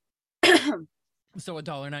rent. so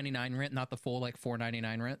 $1.99 rent, not the full like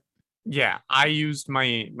 $4.99 rent. Yeah, I used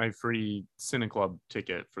my free Cineclub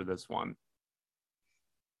ticket for this one.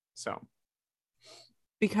 So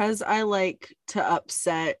Because I like to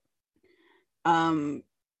upset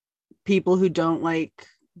people who don't like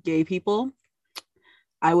gay people,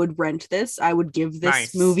 I would rent this. I would give this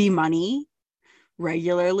Nice. movie money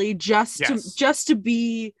regularly just Yes. to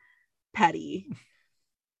be petty.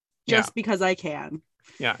 Just because I can.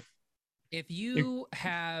 If you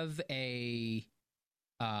have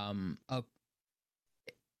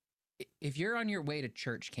if you're on your way to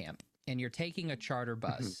church camp and you're taking a charter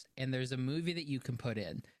bus and there's a movie that you can put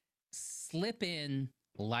in, slip in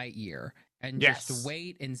Lightyear and Yes. just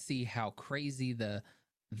wait and see how crazy the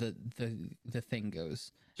thing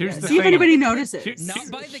goes. here's Yeah, the see if thing. anybody notices. Here- Not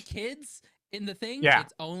by the kids in the thing. Yeah.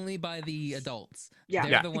 It's only by the adults. Yeah,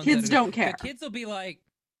 They're Yeah. the ones kids that are- don't care. The kids will be like,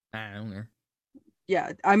 I don't know.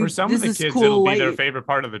 Yeah, For some this of the is kids, cool. it'll be their light- favorite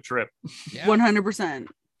part of the trip. Yeah. 100%.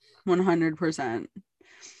 100%.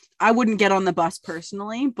 I wouldn't get on the bus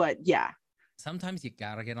personally, but yeah. Sometimes you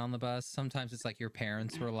gotta get on the bus. Sometimes it's like your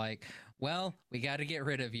parents were like, well, we gotta get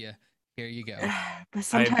rid of you. Here you go. But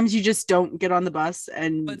sometimes you just don't get on the bus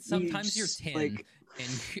and But sometimes you're just, 10 like, and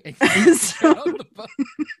you So- get on the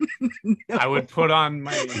bus. I would put on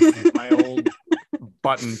my old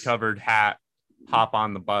button covered hat hop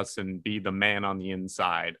on the bus and be the man on the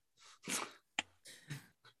inside.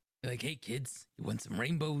 Like, hey kids, you want some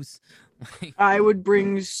rainbows? I would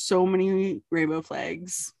bring so many rainbow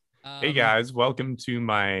flags. Hey guys, welcome to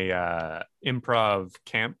my improv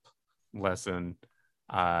camp lesson.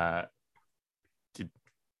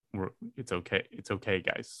 It's okay,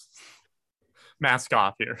 guys. Mask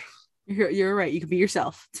off here. You're right. You can be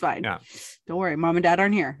yourself. It's fine. Yeah. Don't worry. Mom and Dad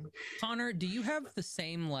aren't here. Connor, do you have the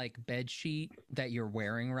same like bed sheet that you're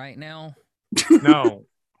wearing right now? No.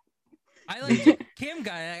 I like Cam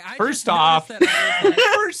guy. First off, it's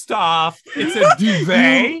a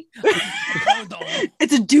duvet.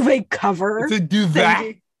 It's a duvet cover. It's a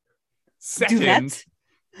duvet. Second, Duvet?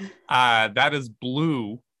 that is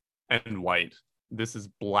blue and white. This is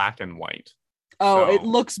black and white. Oh, So- it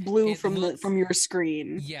looks blue It from looks- from your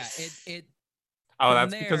screen. Yeah, it Oh, From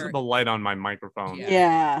that's because there- of the light on my microphone. Yeah.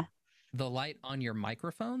 Yeah. the light on your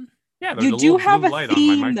microphone. Yeah, there's You a do little have blue a light on my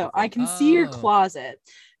theme though. I microphone. can see your Oh. closet.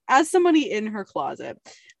 As somebody in her closet,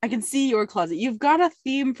 I can see your closet. You've got a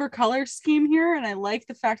theme for color scheme here, and I like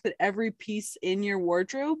the fact that every piece in your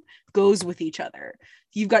wardrobe goes with each other.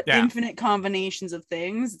 You've got Yeah. infinite combinations of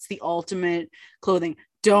things. It's the ultimate clothing.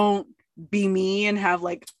 Don't be me and have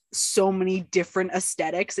like so many different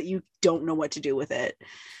aesthetics that you don't know what to do with it.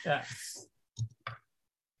 Yeah.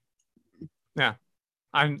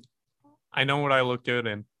 I know what I look good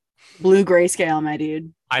in. Blue grayscale, my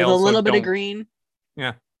dude. I With a also little bit of don't- green.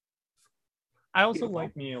 I also Beautiful.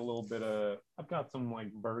 like me a little bit of. I've got some like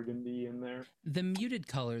burgundy in there. The muted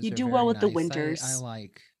colors. You are do very well with the nice. winters. I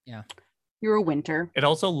like. Yeah. You're a winter. It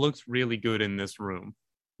also looks really good in this room.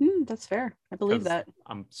 That's fair. I believe 'Cause that.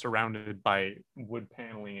 I'm surrounded by wood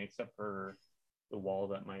paneling except for the wall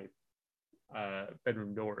that my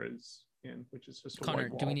bedroom door is in, which is just a Connor,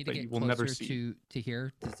 white wall do we need to that get you will never closer see. to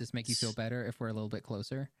here? Does this make you feel better if we're a little bit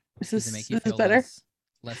closer? This Does is, it make you this is feel better.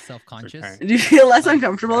 less self-conscious? okay. Do you feel less Like,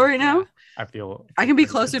 uncomfortable right now? yeah. I feel. I can be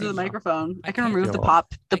pretty closer good to the now. microphone. I can can't remove the tell.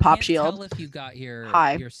 pop I pop can't tell shield. if you got your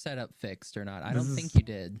Hi. your setup fixed or not. I This don't is- think you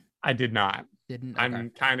did. I did not. Didn't. Okay.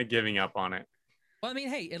 I'm kind of giving up on it. Well, I mean,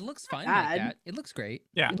 hey, it looks fine bad. like that. It looks great.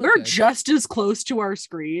 Yeah. You look We're good. just as close to our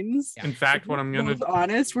screens. Yeah. In fact, what I'm gonna Both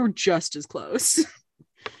honest, we're just as close. do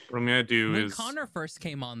When is. Connor first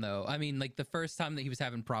came on, though, I mean, like the first time that he was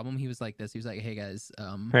having problem, he was like this. He was like, "Hey guys,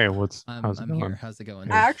 Hey, how's I'm it here. going? How's it going?"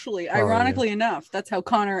 Yeah. Actually, How are you? ironically enough, that's how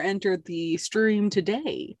Connor entered the stream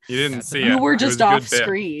today. You didn't That's see about it. You were It was just a good off bit.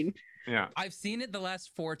 screen. Yeah. I've seen it the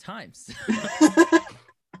last 4 times.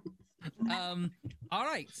 All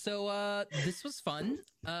right, so this was fun.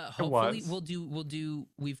 Hopefully was.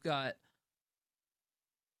 we've got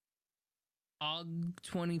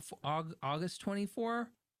August 24.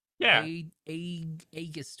 Yeah.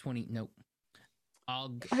 August 20. Nope.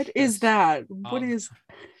 What is that? What Aug- is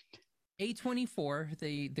A24,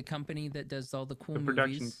 the company that does all the cool The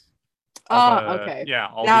production. movies. okay. Yeah.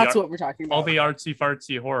 That's what we're talking about. all the artsy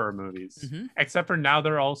fartsy horror movies. Mhm. Except for now,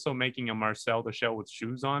 they're also making a Marcel the Shell with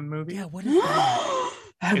shoes on movie. Yeah, what is that?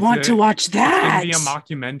 I It's want to watch It's gonna that. be a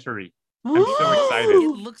mockumentary. I'm so excited.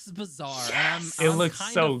 It looks bizarre. And Yes. I'm It looks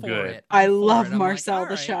kinda so for good. it. I I'm for love it. I'm like, Marcel all the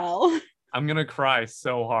right. Shell. I'm gonna cry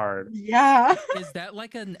so hard. Yeah. Is that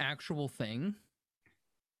like an actual thing?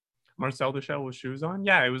 Marcel the Shell with shoes on?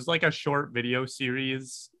 Yeah, it was like a short video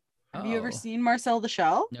series. Have you ever Oh, seen Marcel the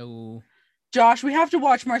Shell? No. Josh, we have to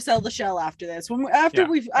watch Marcel the Shell after this. When Yeah,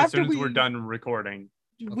 as soon as we we're done recording.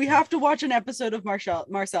 we Okay. have to watch an episode of Marcel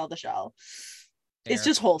the Shell. It's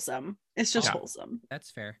Fair. just wholesome. It's just Yeah. wholesome.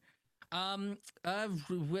 That's fair.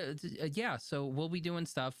 Yeah, so we'll be doing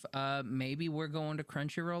stuff. Maybe we're going to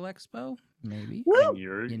Crunchyroll Expo. Maybe. Woo! And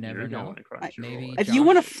you're never know. going to Crunchyroll. Maybe If you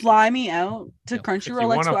want to Josh- fly me out to No. Crunchyroll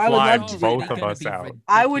wanna Expo, I would fly love to. both do of that. gonna us be out.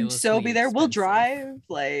 I would so be ridiculously there. We'll expensive. drive.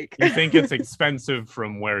 Like, You think it's expensive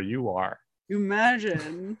from where you are?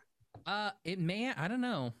 imagine. It may. I don't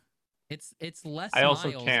know. It's less. I also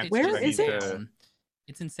miles. can't It's Where just is it? down.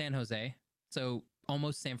 It's in San Jose, so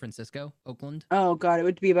almost San Francisco, Oakland. Oh god, it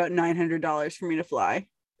would be about $900 for me to fly.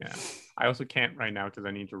 Yeah. I also can't right now because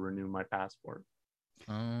I need to renew my passport.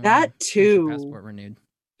 That Get your too. Passport renewed.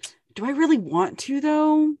 Do I really want to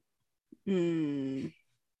though? Hmm.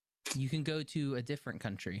 You can go to a different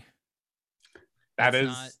country. That That's is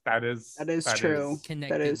not That is true.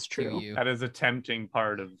 connected is to true. you. That is a tempting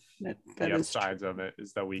part of That the is upsides of it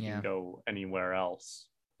is that we Yeah. can go anywhere else.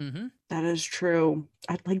 Mm-hmm. that is true.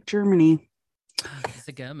 I'd like Germany.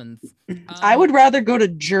 Sigamans. I would rather go to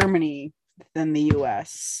Germany than the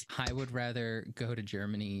US. I would rather go to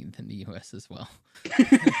Germany than the US as well.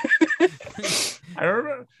 I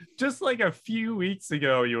remember just like a few weeks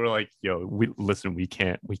ago, you were like, "Yo, we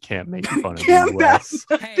can't make fun of the US."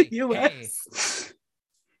 Hey, The US.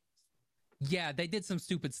 Yeah, they did some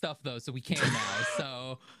stupid stuff though, so we can now.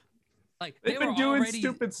 So, like, They've been doing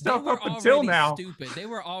stupid stuff up until now. Stupid. They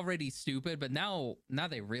were already stupid, but now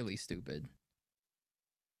they're really stupid.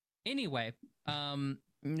 Anyway,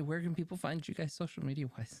 where can people find you guys social media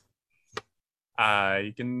wise?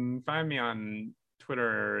 You can find me on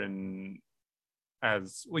Twitter and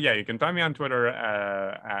you can find me on Twitter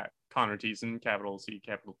at Connor Thiessen, capital C,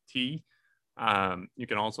 capital T. You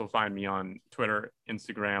can also find me on Twitter,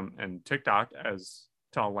 Instagram, and TikTok as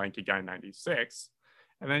Tall Lanky Guy 96.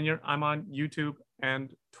 And then I'm on YouTube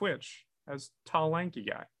and Twitch as Tall Lanky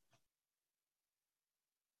Guy.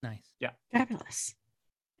 Nice. Yeah. Fabulous.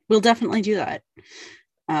 We'll definitely do that.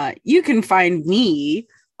 You can find me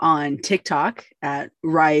on TikTok at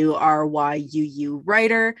Ryu RYUU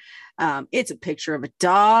Writer. It's a picture of a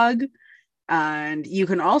dog. And you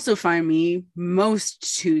can also find me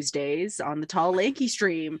most Tuesdays on the Tall Lanky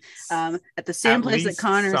stream at the same place that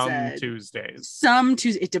Connor said. Some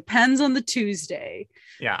Tuesdays. It depends on the Tuesday.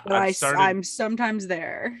 Yeah. But I'm sometimes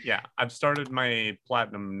there. Yeah. I've started my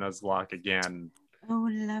Platinum Nuzlocke again. Oh,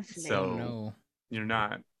 lovely. So you're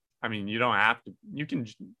not, I mean, you don't have to, you can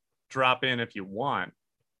drop in if you want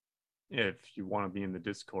to be in the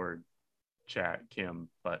Discord chat, Kim,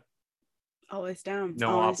 but always down.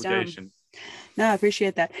 No obligation. Down. No, I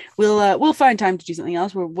appreciate that. We'll find time to do something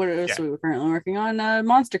else. What else are we currently working on?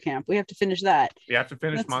 Monster Camp. We have to finish that. We have to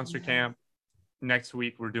finish Monster Camp. Next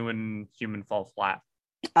week we're doing Human Fall Flat.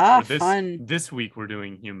 Fun. This week we're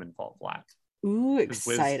doing Human Fall Flat. Ooh,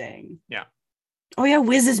 exciting. Yeah. Oh yeah,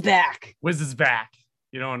 Wiz is back. Wiz is back.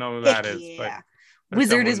 You don't know who that is, but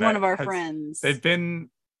Wizard is one of our friends. They've been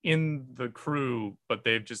in the crew, but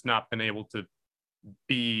they've just not been able to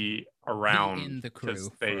be around in the crew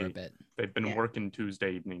for a bit. They've been working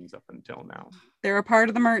Tuesday evenings up until now. They're a part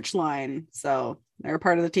of the merch line, so they're a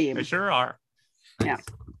part of the team. They sure are. Yeah.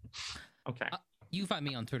 Okay. You can find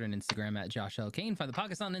me on Twitter and Instagram at Josh L. Kane. Find the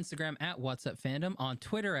podcast on Instagram at What's Up Fandom. On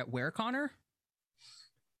Twitter at Where Connor?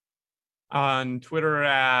 On Twitter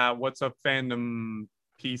at What's Up Fandom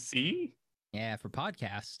PC. Yeah, for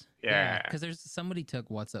podcast. Yeah. Because there's somebody took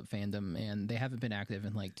What's Up Fandom and they haven't been active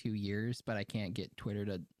in like 2 years, but I can't get Twitter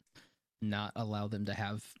to not allow them to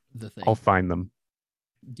have the thing. I'll find them.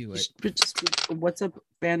 Do it. Just What's Up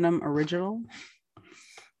Fandom original?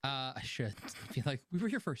 I should feel like we were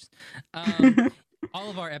here first. All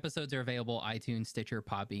of our episodes are available iTunes, Stitcher,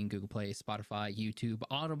 Podbean, Google Play, Spotify, YouTube,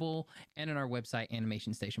 Audible, and on our website,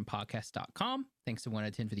 animationstationpodcast.com. Thanks to 1 out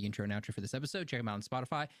of 10 for the intro and outro for this episode. Check them out on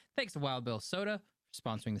Spotify. Thanks to Wild Bill Soda for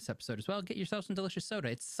sponsoring this episode as well. Get yourself some delicious soda.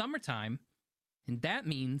 It's summertime, and that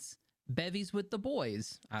means bevies with the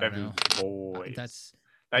boys. I don't know. Boys.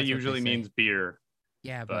 That usually means beer.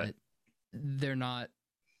 Yeah, but they're not.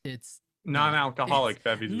 It's non-alcoholic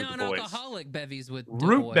bevies with the boys. Non-alcoholic bevies with the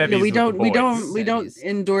root boys. bevies. Yeah, we don't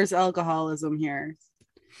endorse alcoholism here.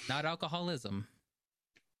 Not alcoholism.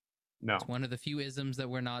 No. It's one of the few isms that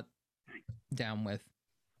we're not down with.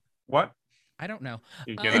 What? I don't know.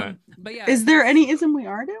 But yeah, is there any ism we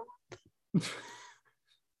are doing?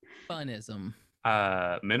 Funism.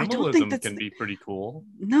 Minimalism can be pretty cool.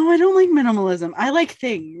 No, I don't like minimalism. I like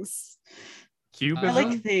things. Cubism? I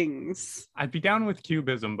like things. I'd be down with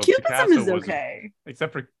cubism, but Cubism Picasso is okay.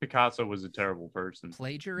 Except for Picasso was a terrible person.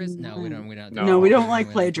 Plagiarism? No, we don't. No, we don't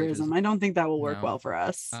like plagiarism. I don't think that will work well for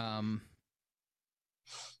us.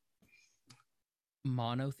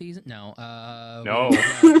 Monotheism? No. No.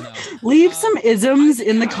 Leave some isms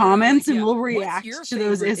in the comments and we'll react to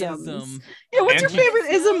those isms. Yeah, what's your favorite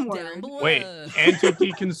ism word? Wait,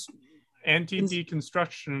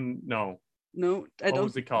 anti-deconstruction. No, I don't. What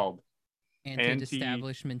was it called?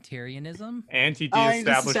 Anti-establishmentarianism.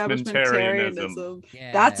 Anti-establishmentarianism.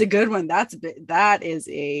 Yeah. That's a good one. That is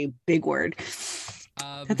a big word.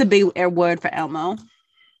 That's a big word for Elmo.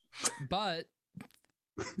 But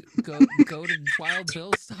go to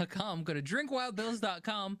wildbills.com. Go to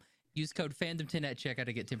drinkwildbills.com. Use code FANDOM10 at checkout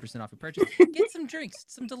to get 10% off your purchase. Get some drinks,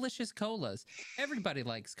 some delicious colas. Everybody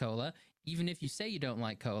likes cola. Even if you say you don't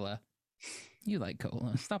like cola, you like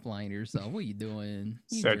cola. Stop lying to yourself. What are you doing?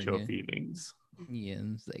 Set your feelings. Yeah,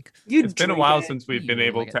 it's been a while since we've been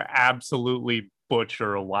able to absolutely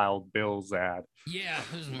butcher a Wild Bills ad. Yeah,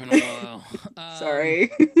 it's been a while.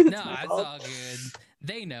 Sorry. No, it's all good.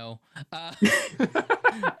 They know.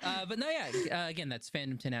 But no, yeah. Again, that's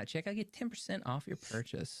Fandom 10 at check. I get 10% off your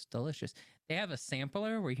purchase. Delicious. They have a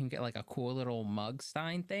sampler where you can get like a cool little mug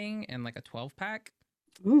stein thing and like a 12-pack.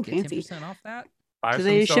 Ooh, Get fancy. 10% off that. Buy Do some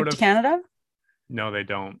they ship soda. to Canada? No, they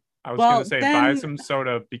don't. I was Well, gonna say buy then- some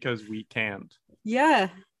soda because we can't. Yeah.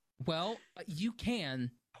 Well, you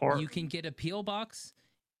can. Poor. You can get a Peel box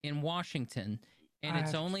in Washington, and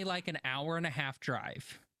it's only like an hour and a half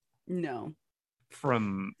drive. No.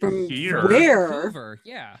 From From here. where? Vancouver,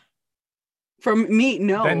 yeah. From me,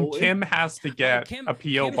 no. Then Kim has to get Kim- a PO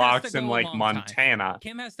Kim has box to in go a like long time. Montana.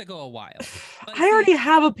 Kim has to go a while. But I already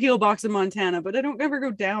have a Peel box in Montana, but I don't ever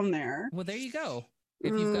go down there. Well, there you go.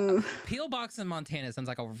 If you've got Peel box in Montana, sounds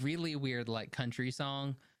like a really weird like country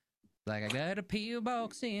song. Like I got a Peel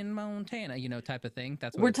box in Montana, you know, type of thing.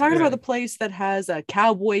 That's what We're it talking sounds about the like. place that has a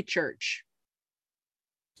cowboy church.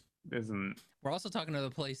 Isn't We're also talking about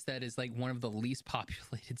the place that is like one of the least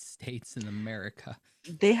populated states in America.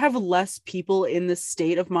 They have less people in the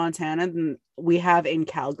state of Montana than we have in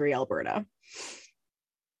Calgary, Alberta.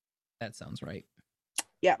 That sounds right.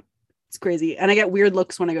 It's crazy. And I get weird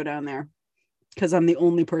looks when I go down there because I'm the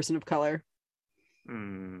only person of color.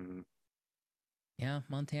 Yeah,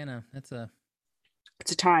 Montana. It's a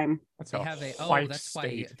time. that's They a have a white that's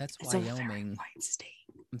state. why that's It's a very Wyoming. white state.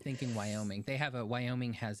 I'm thinking Wyoming. They have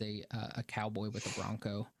Wyoming has a cowboy with a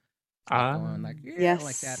Bronco. Ah. Going like like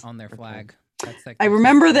Yes. that on their Okay. flag. That's like I their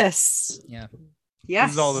remember symbol. this. Yeah. Yes.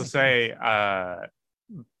 This is all to say,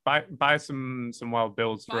 buy some Wild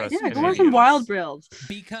Bills for Buy us. some Yeah, go on Canadians. some Wild Bills.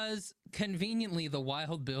 Because conveniently, the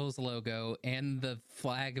Wild Bills logo and the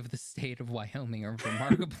flag of the state of Wyoming are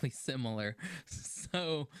remarkably similar.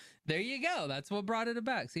 So there you go. That's what brought it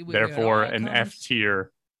back. See, it Therefore, all an comes- F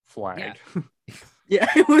tier flag. Yeah,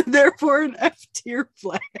 it was therefore an F tier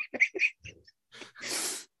flag.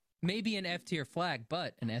 Maybe an F tier flag,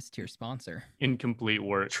 but an S tier sponsor. Incomplete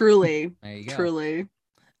work. Truly. There you go. Truly.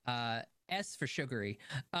 S for sugary.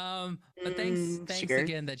 But thanks Sugar.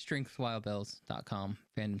 again. That's drinkswildbills.com.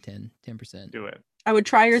 Fandom 10%. Do it. I would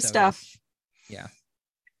try your So- stuff. Yeah.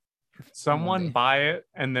 Someone day. buy it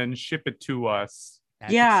and then ship it to us.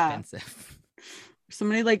 That's Yeah. expensive.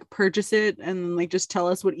 Somebody like purchase it and like just tell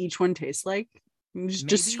us what each one tastes like. And just Maybe-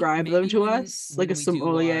 describe them maybe to when- us like a when we do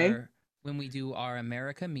sommelier. when we do our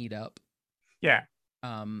America meetup, Yeah,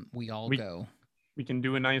 we all We- go. we can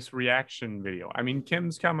do a nice reaction video. I mean,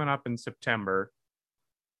 Kim's coming up in September.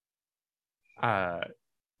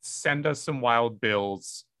 Send us some Wild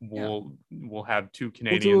Bills. We'll have two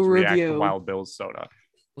Canadians react to review. Wild Bills soda.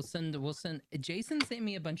 We'll send Jason sent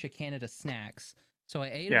me a bunch of Canada snacks. So I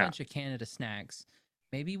ate Yeah. a bunch of Canada snacks.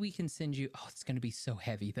 Maybe we can send you it's gonna be so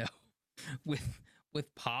heavy though.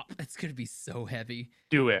 with pop. It's gonna be so heavy.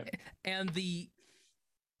 Do it. And the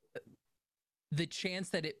chance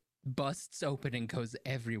that it busts open and goes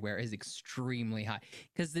everywhere is extremely high.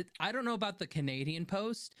 Because I don't know about the Canadian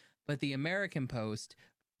Post, but the American Post,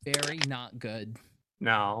 very not good.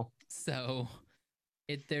 No. So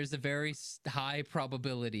there's a very high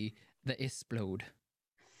probability that it explode.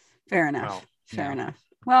 Fair enough. Well, Fair yeah. enough.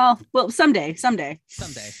 Well, someday. Someday,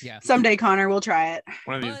 yeah. Someday, Connor, we'll try it.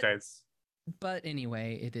 one of these But- days. But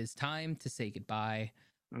anyway, it is time to say goodbye.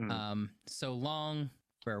 Mm. So long,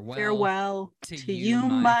 farewell. Farewell to to you, you,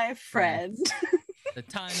 my my friend. friend. The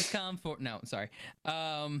time has come for sorry.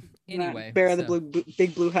 Anyway, Bear the so-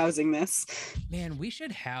 big blue housing this. Man, we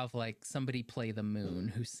should have like somebody play the moon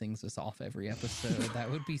who sings us off every episode. That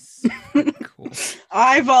would be super cool.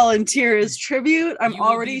 I volunteer as tribute. I'm You would be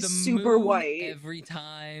already the super moon white. every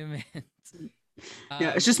time.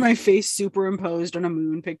 Yeah, it's just my face superimposed on a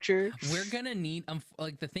moon picture. We're gonna need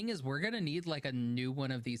like the thing is we're gonna need like a new one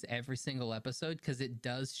of these every single episode because it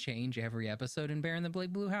does change every episode in Bear in the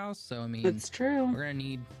Big Blue House. So I mean, That's true. we're gonna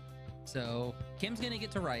need. So Kim's gonna get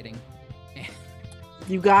to writing,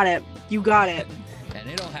 You got it. You got it. and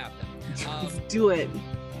it'll happen. Let's do it.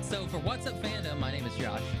 So for What's Up Fandom, my name is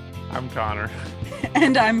Josh. I'm Connor.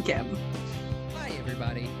 And I'm Kim. Bye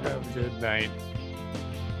everybody. Have a good night.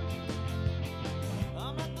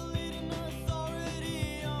 I'm not the leading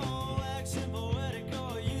authority on waxing poetic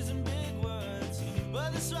or using big words,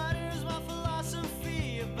 but this writer is my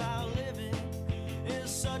philosophy about living in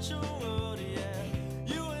such a world. Yeah,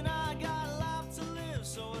 you and I got a life to live,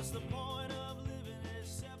 so what's the point of